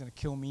come up. She's going to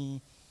kill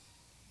me.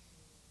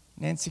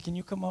 Nancy, can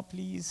you come up,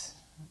 please?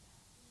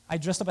 I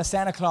dressed up as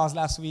Santa Claus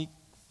last week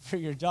for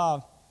your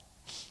job.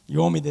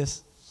 You owe me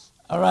this.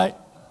 All right?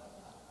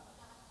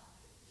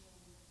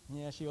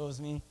 Yeah, she owes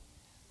me.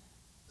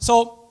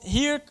 So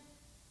here,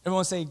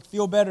 everyone say,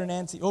 feel better,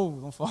 Nancy. Oh,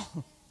 don't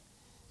fall.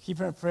 Keep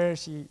her in prayer.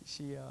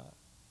 She's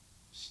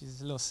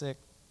a little sick.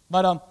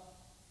 But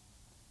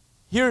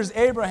here's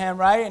Abraham,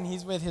 right? And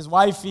he's with his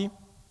wifey.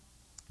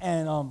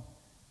 And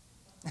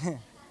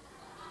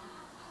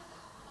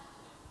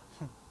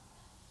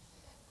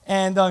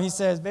he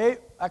says, babe,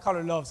 I call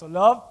her Love. So,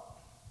 Love,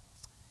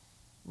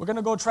 we're going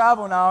to go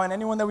travel now, and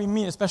anyone that we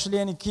meet, especially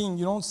any king,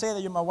 you don't say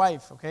that you're my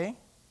wife, okay?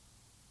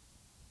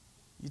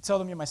 You tell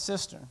them you're my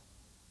sister.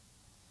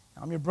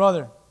 I'm your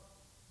brother.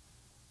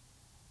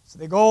 So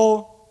they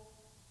go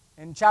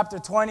in chapter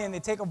 20, and they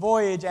take a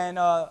voyage, and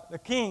the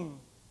king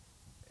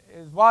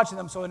is watching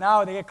them. So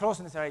now they get close,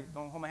 and they say, all right,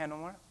 don't hold my hand no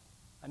more.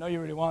 I know you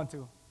really want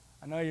to.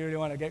 I know you really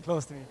want to get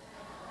close to me.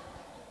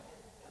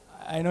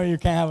 I know you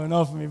can't have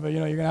enough of me, but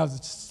you're going to have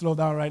to slow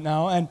down right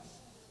now. And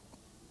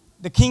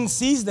the king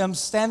sees them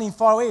standing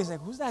far away. He's like,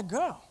 who's that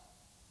girl?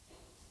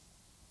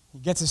 He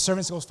gets his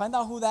servants and goes, find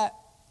out who that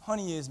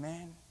honey is,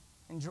 man,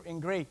 in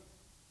gray.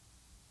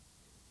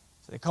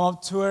 So they come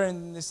up to her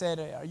and they said,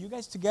 are you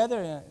guys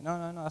together?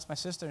 No, that's my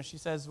sister. And she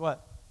says,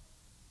 what?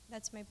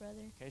 That's my brother.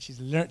 Okay, she's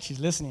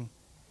listening.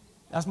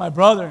 That's my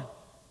brother.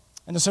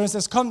 And the servant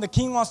says, come, the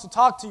king wants to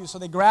talk to you. So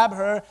they grab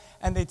her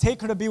and they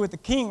take her to be with the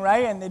king,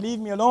 right? And they leave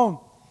me alone.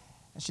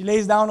 And she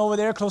lays down over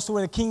there close to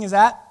where the king is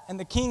at. And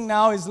the king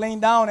now is laying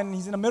down and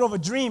he's in the middle of a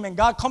dream. And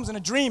God comes in a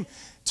dream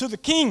to the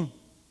king.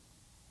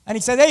 And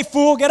he says, hey,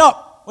 fool, get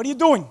up. What are you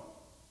doing?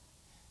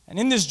 And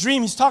in this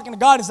dream, he's talking to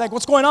God. He's like,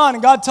 what's going on?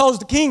 And God tells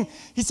the king,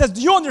 he says,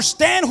 do you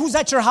understand who's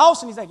at your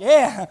house? And he's like,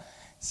 yeah,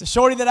 it's the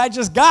shorty that I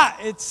just got.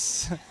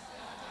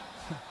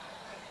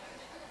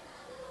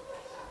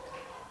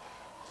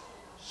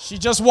 She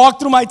just walked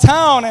through my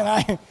town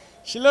and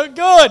she looked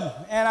good.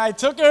 And I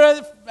took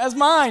her as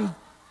mine.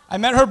 I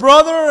met her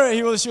brother,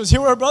 she was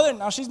here with her brother, and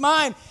now she's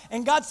mine.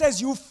 And God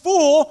says, you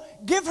fool,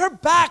 give her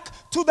back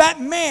to that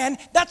man.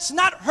 That's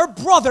not her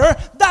brother,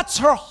 that's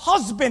her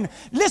husband.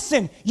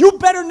 Listen, you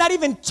better not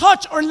even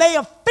touch or lay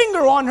a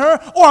finger on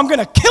her, or I'm going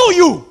to kill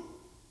you.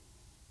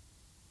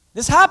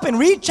 This happened.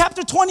 Read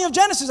chapter 20 of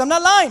Genesis. I'm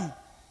not lying.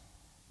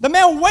 The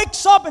man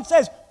wakes up and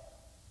says,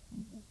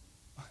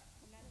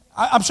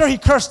 I'm sure he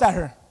cursed at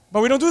her,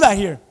 but we don't do that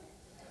here.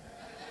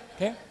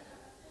 Okay?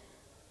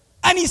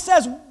 And he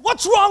says,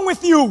 what's wrong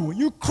with you,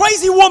 you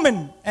crazy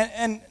woman?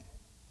 And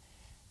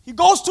he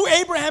goes to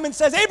Abraham and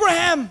says,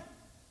 Abraham,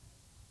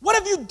 what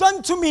have you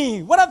done to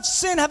me? What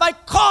sin have I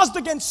caused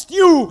against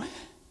you?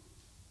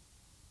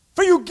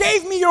 For you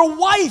gave me your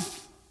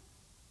wife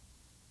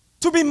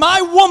to be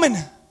my woman.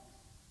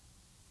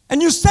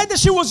 And you said that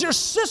she was your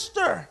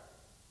sister.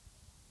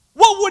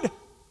 What would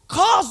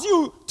cause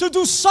you to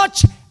do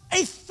such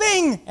a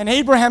thing? And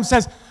Abraham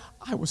says,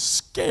 I was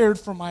scared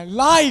for my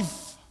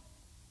life.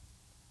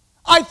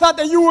 I thought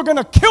that you were going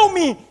to kill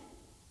me.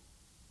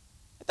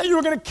 I thought you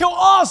were going to kill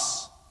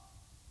us.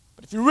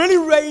 But if you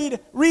really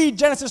read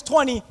Genesis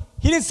 20,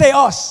 he didn't say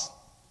us.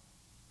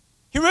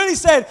 He really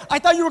said, I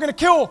thought you were going to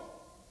kill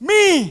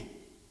me.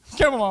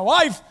 Kill my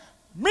wife,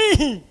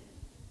 me.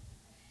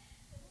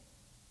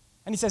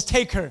 And he says,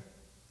 take her.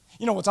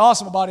 You know what's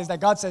awesome about it is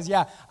that God says,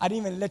 yeah, I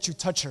didn't even let you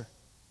touch her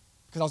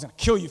because I was going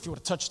to kill you if you would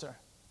have touched her.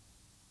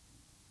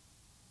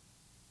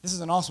 This is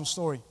an awesome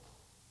story.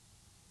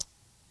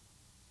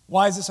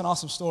 Why is this an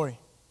awesome story?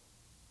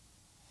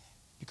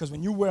 Because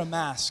when you wear a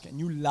mask and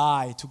you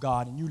lie to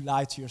God and you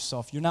lie to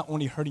yourself, you're not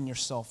only hurting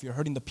yourself, you're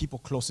hurting the people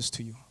closest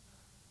to you.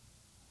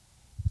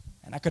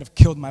 And I could have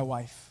killed my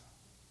wife.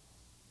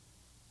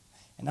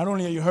 And not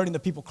only are you hurting the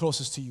people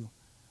closest to you,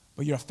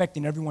 but you're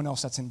affecting everyone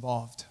else that's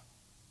involved.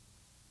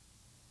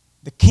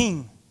 The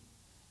king,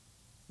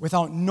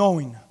 without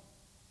knowing,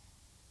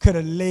 could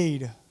have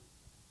laid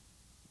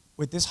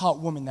with this hot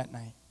woman that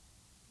night.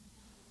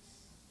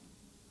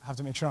 I have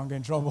to make sure I don't get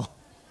in trouble.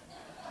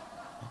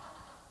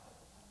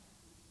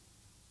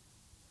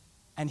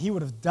 And he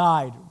would have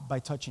died by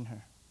touching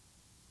her.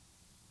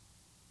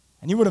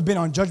 And he would have been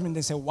on judgment.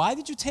 They say, why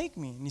did you take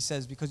me? And he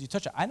says, because you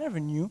touched her. I never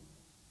knew.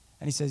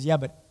 And he says, yeah,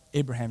 but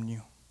Abraham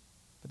knew.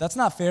 But that's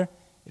not fair.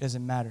 It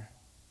doesn't matter.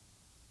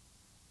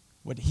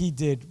 What he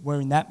did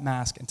wearing that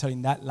mask and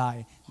telling that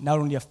lie not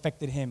only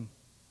affected him,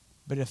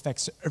 but it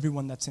affects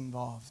everyone that's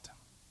involved.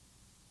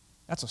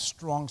 That's a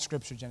strong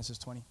scripture, Genesis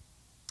 20.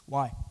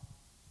 Why?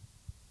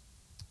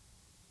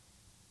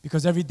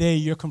 Because every day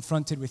you're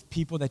confronted with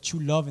people that you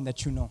love and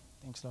that you know.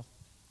 Thanks, love.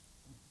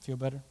 Feel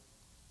better?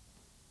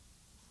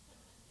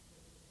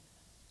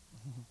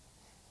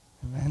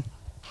 Amen.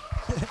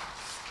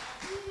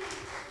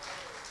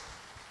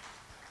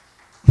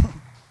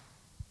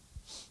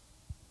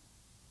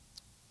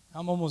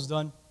 I'm almost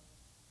done.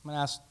 I'm going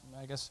to ask,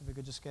 I guess, if we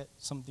could just get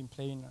something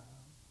playing.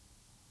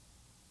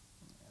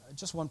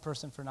 Just one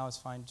person for now is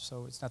fine,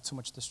 so it's not too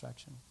much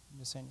distraction. I'm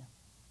just saying, yeah.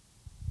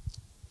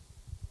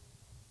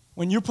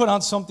 When you put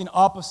on something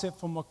opposite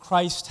from what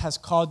Christ has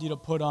called you to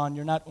put on,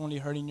 you're not only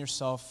hurting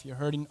yourself, you're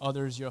hurting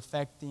others, you're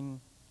affecting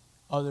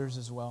others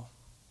as well.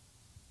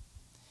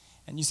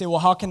 And you say, well,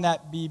 how can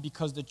that be?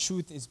 Because the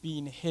truth is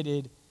being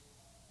hidden.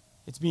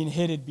 It's being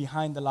hidden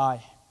behind the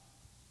lie.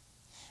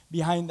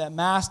 Behind that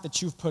mask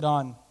that you've put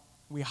on,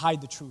 we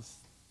hide the truth.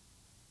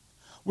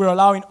 We're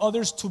allowing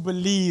others to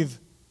believe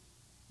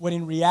what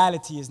in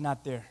reality is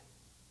not there.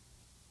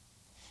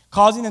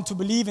 Causing them to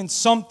believe in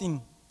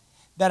something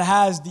that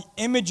has the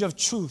image of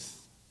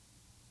truth,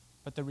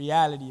 but the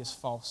reality is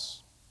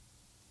false.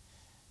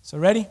 So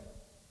ready?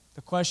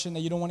 The question that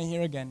you don't want to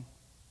hear again.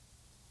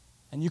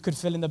 And you could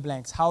fill in the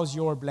blanks. How's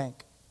your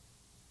blank?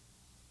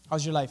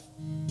 How's your life?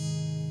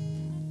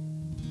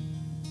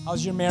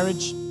 How's your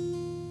marriage?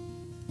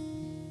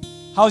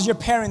 How's your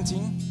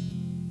parenting?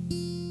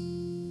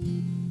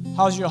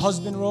 How's your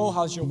husband role?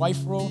 How's your wife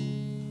role?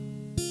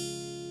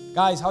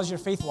 Guys, how's your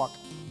faith walk?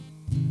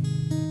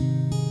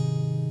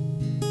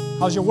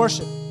 How's your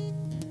worship?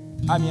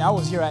 I mean, I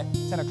was here at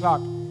 10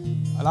 o'clock.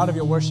 A lot of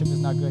your worship is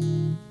not good.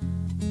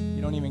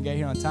 You don't even get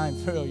here on time.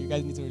 For real, you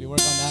guys need to really work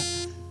on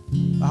that.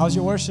 But how's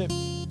your worship?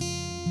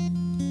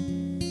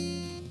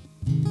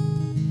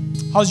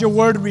 How's your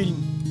word reading?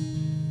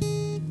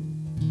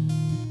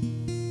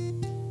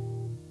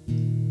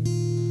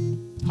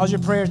 How's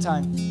your prayer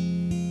time?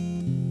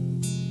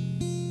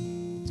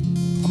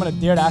 I'm going to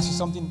dare to ask you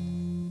something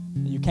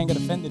that you can't get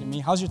offended in me.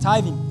 How's your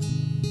tithing?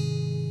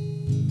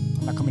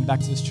 I'm not coming back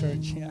to this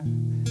church. Yeah.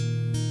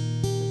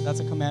 That's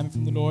a commandment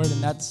from the Lord,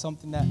 and that's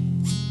something that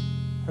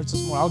hurts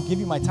us more. I'll give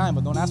you my time,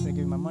 but don't ask me to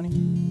give you my money.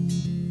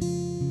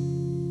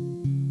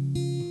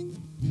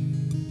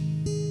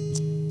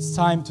 It's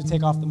time to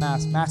take off the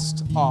mask.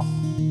 Masks off.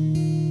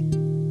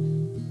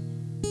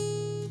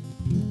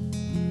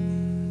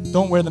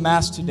 Don't wear the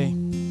mask today.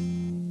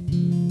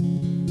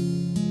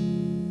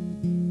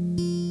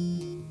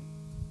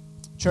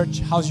 Church,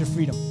 how's your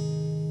freedom?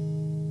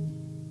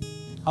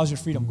 How's your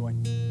freedom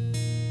going?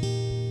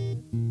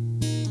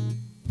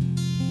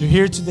 You're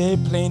here today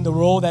playing the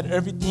role that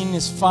everything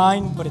is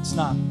fine, but it's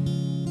not.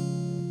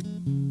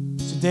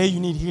 Today you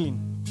need healing.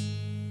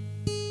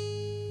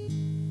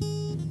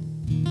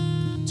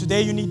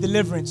 Today you need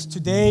deliverance.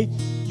 Today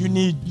you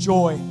need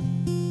joy.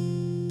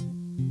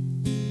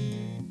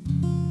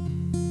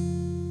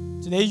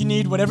 Today you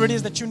need whatever it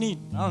is that you need.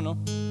 I don't know.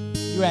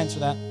 You answer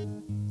that.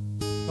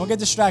 Don't get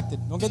distracted.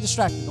 Don't get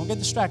distracted. Don't get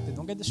distracted.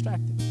 Don't get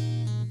distracted.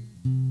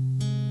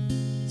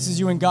 This is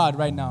you and God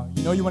right now.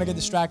 You know you want to get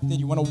distracted.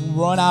 You want to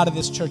run out of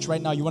this church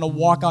right now. You want to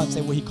walk out and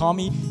say, well, he called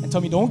me and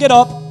told me, don't get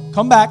up.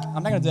 Come back.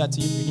 I'm not going to do that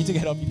to you. If you need to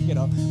get up, you can get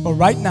up. But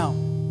right now,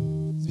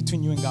 it's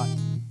between you and God.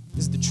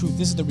 This is the truth.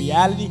 This is the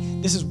reality.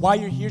 This is why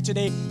you're here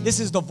today. This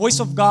is the voice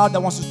of God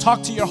that wants to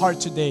talk to your heart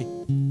today.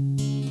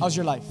 How's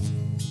your life?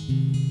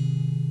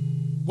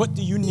 What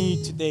do you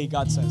need today,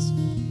 God says?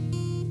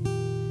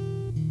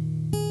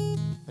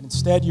 But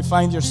instead, you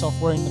find yourself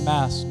wearing the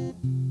mask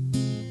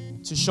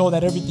to show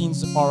that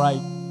everything's all right.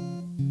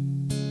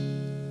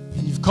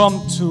 And you've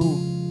come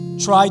to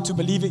try to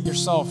believe it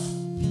yourself.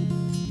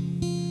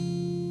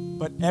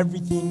 But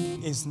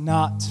everything is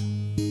not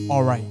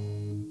all right.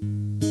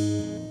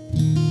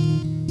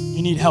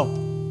 You need help.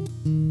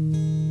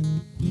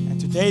 And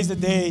today's the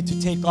day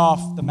to take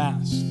off the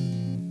mask.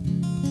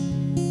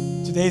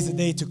 Today's the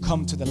day to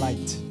come to the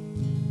light,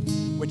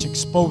 which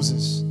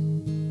exposes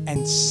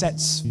and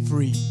sets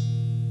free.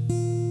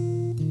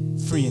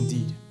 Free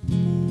indeed.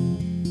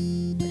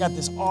 I got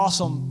this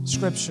awesome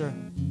scripture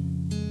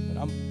that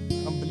I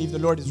don't believe the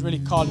Lord is really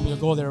calling me to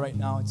go there right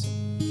now. If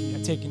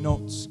you're taking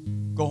notes,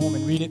 go home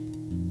and read it.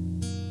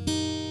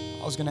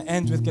 I was going to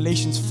end with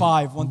Galatians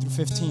 5, 1 through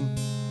 15.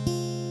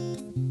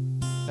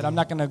 But I'm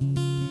not going to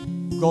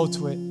go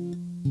to it.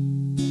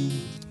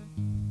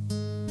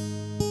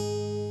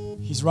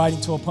 He's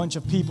writing to a bunch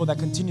of people that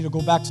continue to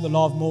go back to the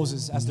law of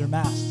Moses as their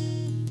mask.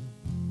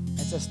 And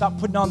says, stop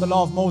putting on the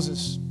law of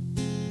Moses.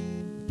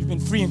 You've been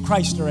free in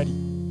Christ already.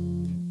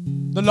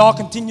 The law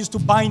continues to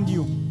bind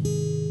you.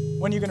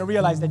 When are you going to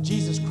realize that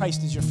Jesus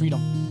Christ is your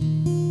freedom?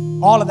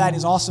 All of that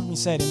is awesomely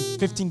said in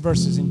 15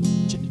 verses in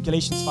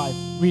Galatians 5.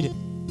 Read it.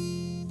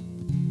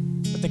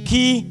 But the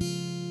key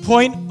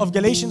point of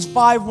Galatians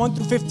 5, 1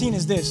 through 15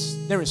 is this.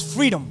 There is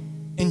freedom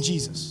in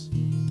Jesus.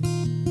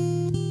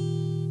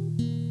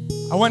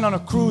 I went on a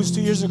cruise 2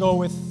 years ago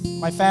with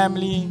my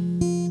family,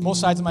 both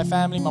sides of my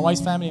family, my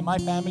wife's family and my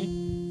family.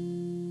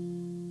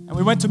 And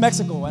we went to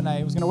Mexico, and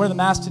I was going to wear the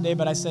mask today,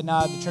 but I said,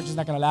 nah, the church is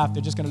not going to laugh.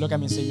 They're just going to look at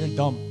me and say, you're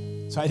dumb.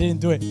 So I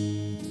didn't do it.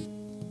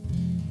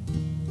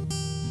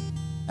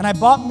 And I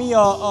bought me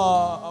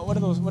what are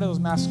those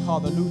masks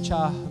called? The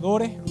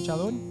luchador?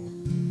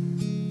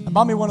 I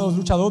bought me one of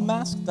those luchador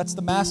masks. That's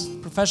the mask,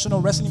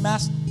 professional wrestling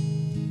mask,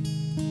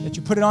 that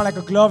you put it on like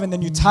a glove and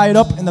then you tie it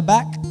up in the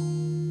back.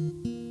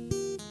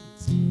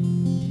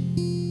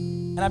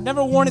 And I've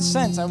never worn it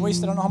since. I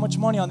wasted I don't know how much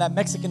money on that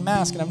Mexican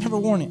mask, and I've never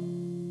worn it.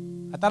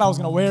 I thought I was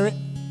going to wear it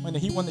when the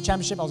Heat won the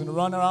championship. I was going to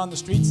run around the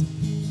streets.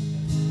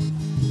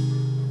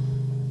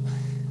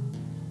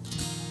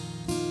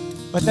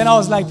 But then I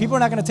was like, people are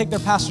not going to take their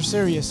pastor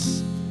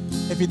serious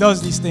if he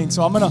does these things.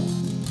 So I'm going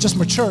to just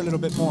mature a little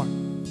bit more.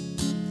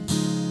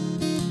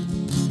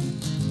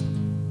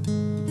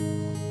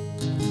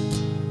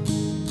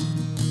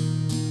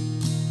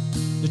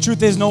 The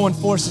truth is, no one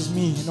forces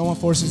me, no one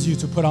forces you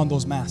to put on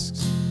those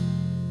masks.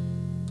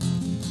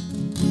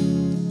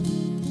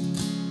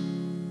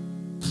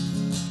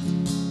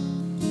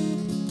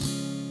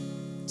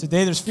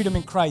 Today, there's freedom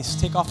in Christ.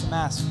 Take off the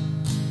mask.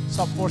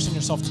 Stop forcing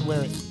yourself to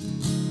wear it.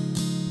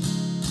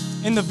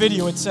 In the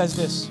video, it says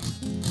this.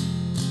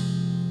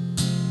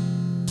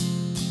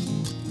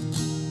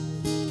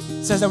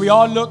 It says that we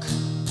all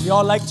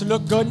like to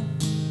look good.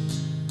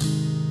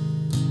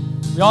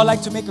 We all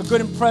like to make a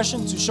good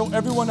impression to show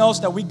everyone else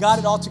that we got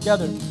it all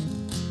together,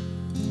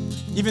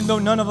 even though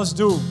none of us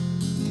do.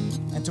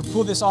 And to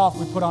pull this off,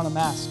 we put on a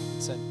mask,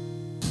 it said.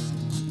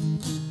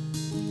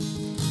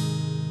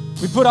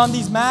 We put on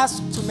these masks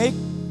to make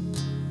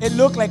it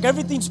look like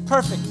everything's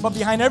perfect, but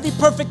behind every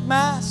perfect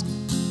mask,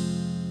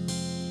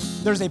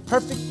 there's a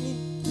perfectly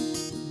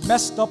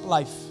messed up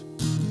life.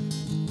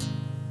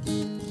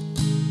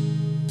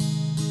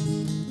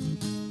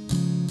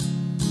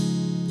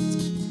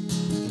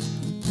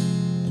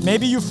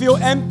 Maybe you feel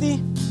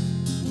empty.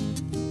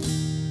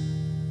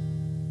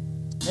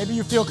 Maybe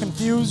you feel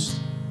confused.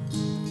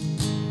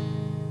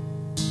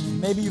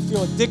 Maybe you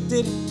feel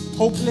addicted,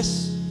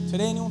 hopeless.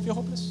 Today, anyone feel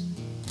hopeless?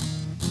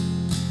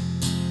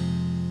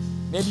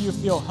 Maybe you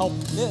feel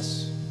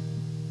helpless.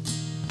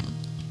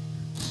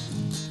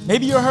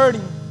 Maybe you're hurting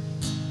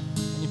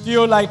and you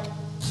feel like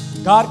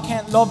God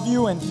can't love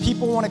you and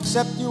people won't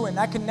accept you and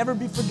that can never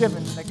be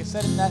forgiven, like I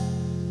said in that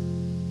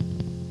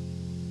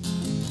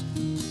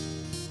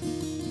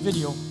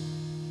video.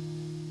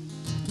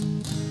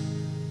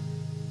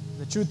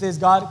 The truth is,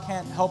 God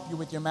can't help you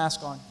with your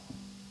mask on.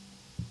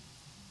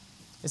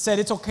 It said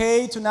it's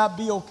okay to not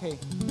be okay.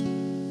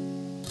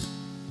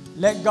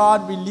 Let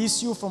God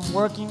release you from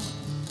working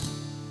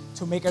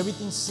to make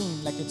everything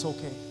seem like it's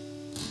okay.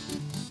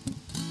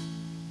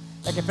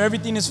 Like if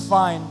everything is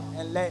fine,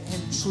 and let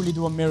Him truly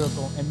do a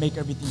miracle and make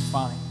everything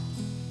fine.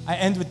 I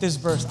end with this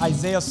verse,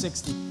 Isaiah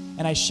 60.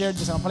 And I shared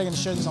this, and I'm probably going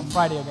to share this on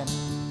Friday again.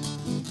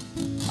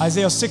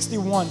 Isaiah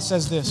 61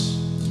 says this.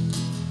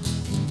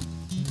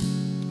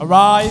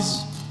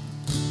 Arise,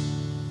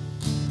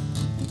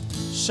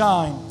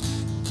 shine,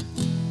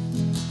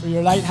 for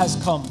your light has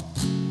come,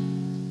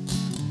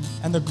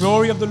 and the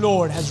glory of the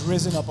Lord has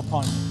risen up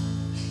upon you.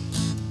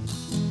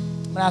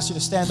 I'm going to ask you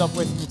to stand up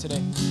with me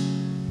today.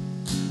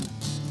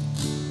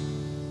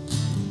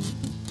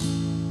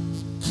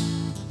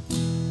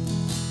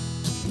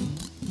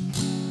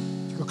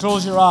 You could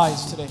close your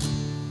eyes today.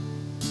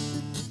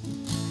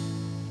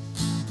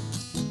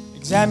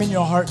 Examine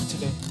your heart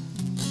today.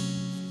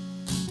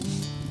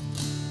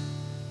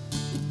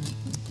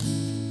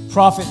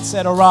 Prophet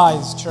said,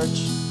 arise,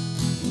 church.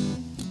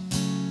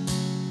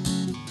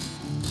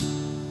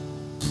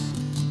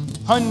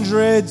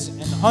 Hundreds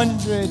and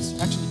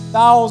hundreds, actually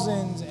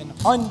thousands and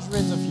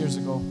hundreds of years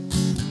ago,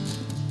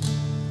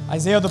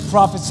 Isaiah the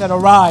prophet said,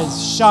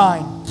 arise,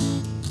 shine.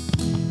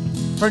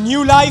 For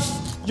new life,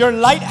 your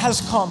light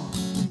has come.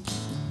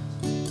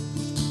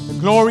 The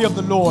glory of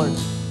the Lord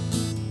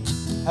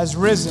has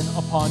risen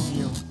upon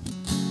you.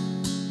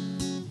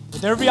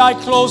 With every eye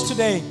closed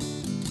today,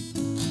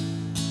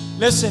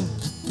 listen,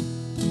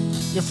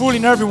 you're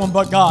fooling everyone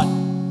but God.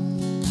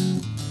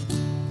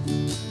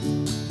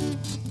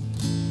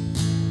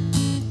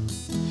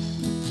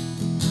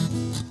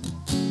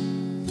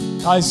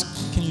 Guys,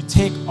 can you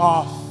take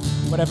off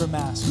whatever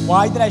mask?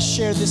 Why did I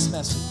share this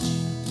message?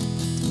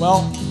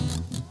 Well,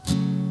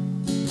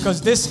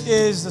 because this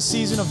is the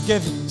season of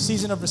giving, the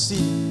season of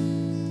receiving.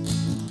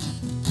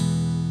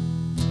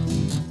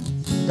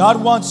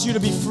 God wants you to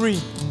be free.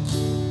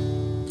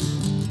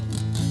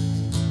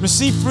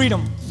 Receive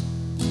freedom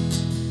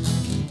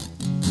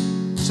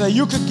so that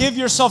you could give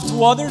yourself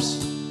to others,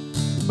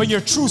 but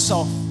your true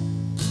self,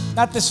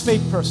 not this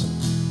fake person.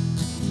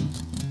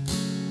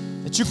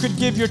 That you could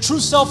give your true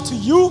self to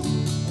you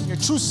and your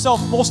true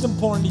self, most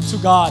importantly, to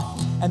God.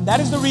 And that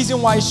is the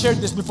reason why I shared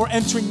this before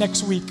entering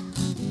next week.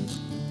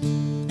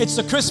 It's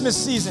the Christmas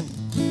season.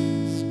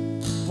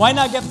 Why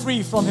not get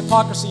free from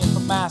hypocrisy and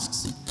from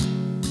masks?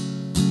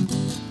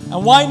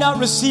 And why not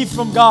receive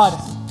from God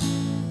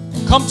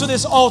and come to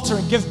this altar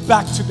and give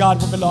back to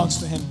God what belongs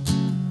to Him.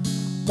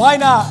 Why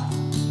not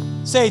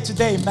say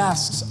today,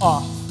 masks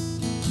off?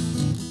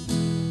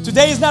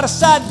 Today is not a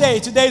sad day.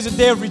 Today is a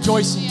day of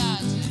rejoicing.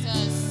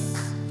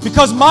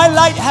 Because my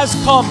light has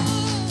come.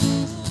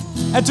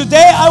 And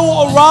today I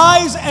will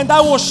arise and I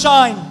will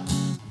shine.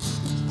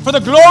 For the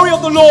glory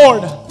of the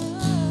Lord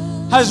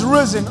has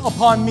risen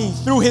upon me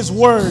through His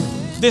word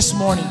this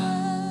morning.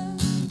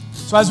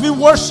 So as we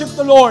worship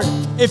the Lord,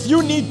 if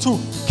you need to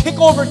kick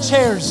over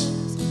chairs,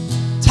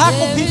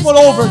 tackle people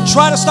over,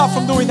 try to stop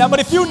from doing that. But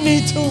if you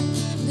need to,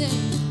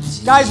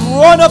 guys,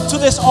 run up to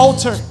this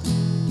altar.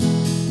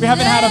 We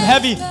haven't had a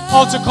heavy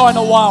altar call in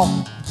a while.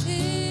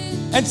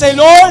 And say,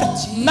 Lord,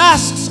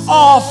 masks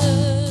off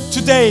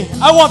today.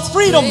 I want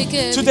freedom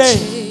today.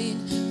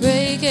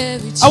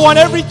 I want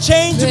every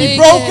chain to be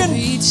broken.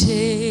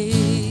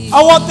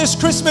 I want this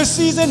Christmas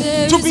season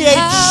to be a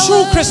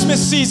true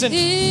Christmas season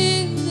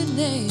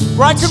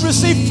where I can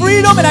receive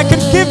freedom and I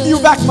can give you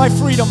back my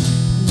freedom.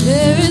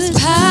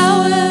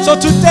 So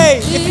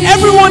today, if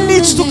everyone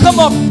needs to come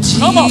up,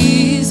 come up.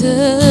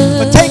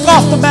 But take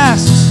off the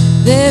masks.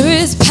 There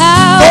is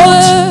power.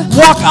 Don't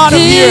walk out of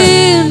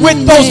here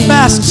with those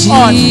masks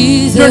on.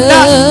 You're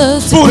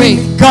not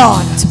fooling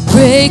God. To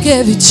break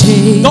every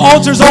chain. The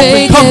altar's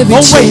open. Come,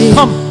 don't wait.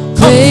 Come.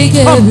 Break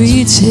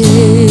every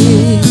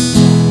chain.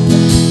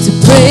 To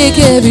break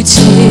every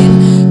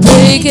chain.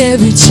 Break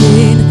every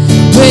chain.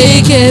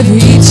 Break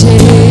every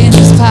chain.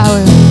 There's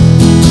power.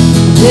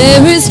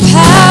 There is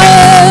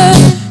power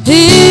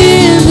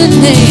in the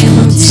name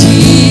of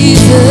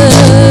Jesus.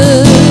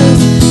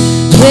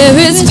 There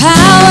is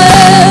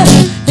power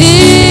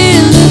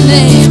in the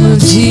name of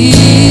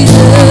Jesus.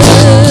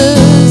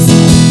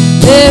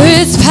 There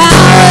is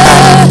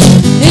power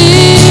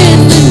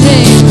in the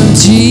name of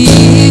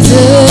Jesus.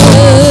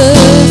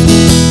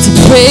 To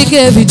break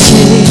every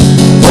chain,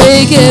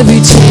 break every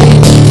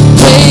chain,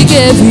 break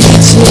every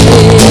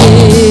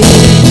chain.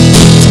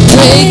 To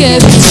break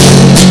every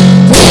chain,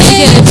 break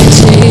every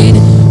chain,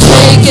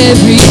 break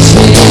every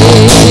chain.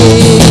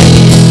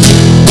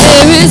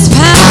 There is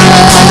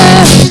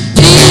power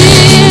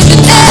in the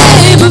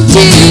name of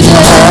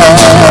Jesus.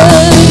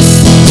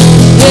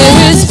 There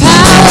is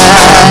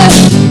power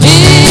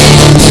in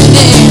the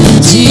name of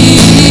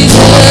Jesus.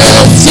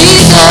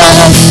 Jesus,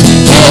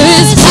 there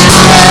is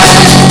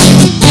power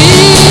in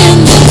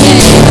the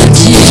name of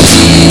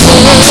Jesus.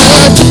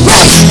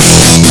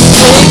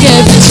 Break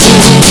every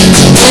chain,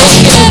 break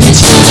every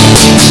chain,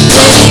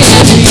 break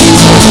every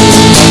chain.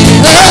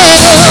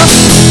 Oh,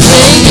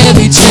 break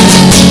every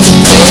chain,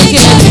 break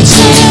every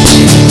chain,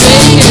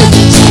 break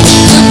every chain.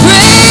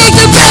 Break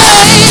the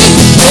break,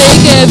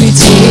 break every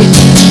chain,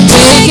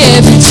 break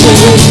every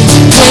chain,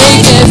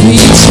 break every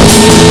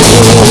chain.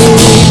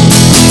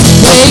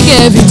 Break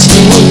every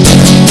chain,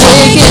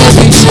 break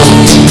every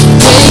chain,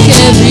 break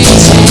every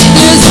chain.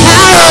 There's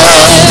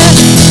power,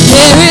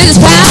 there is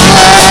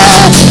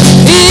power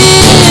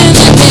in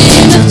the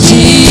name of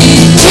Jesus.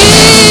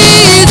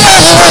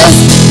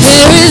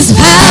 There is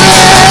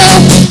power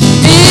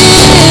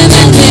in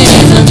the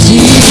name of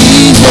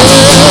Jesus.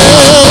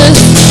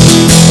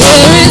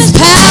 There is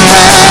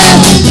power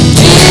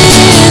in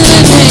the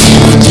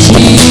name of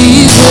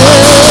Jesus.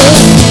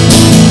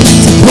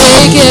 To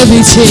break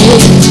every chain,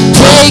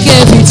 break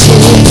every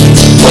chain,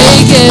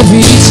 break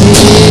every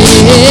chain.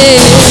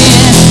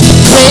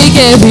 Break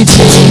every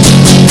chain,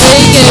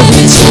 break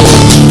every chain,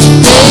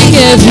 break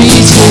every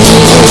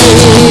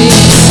chain.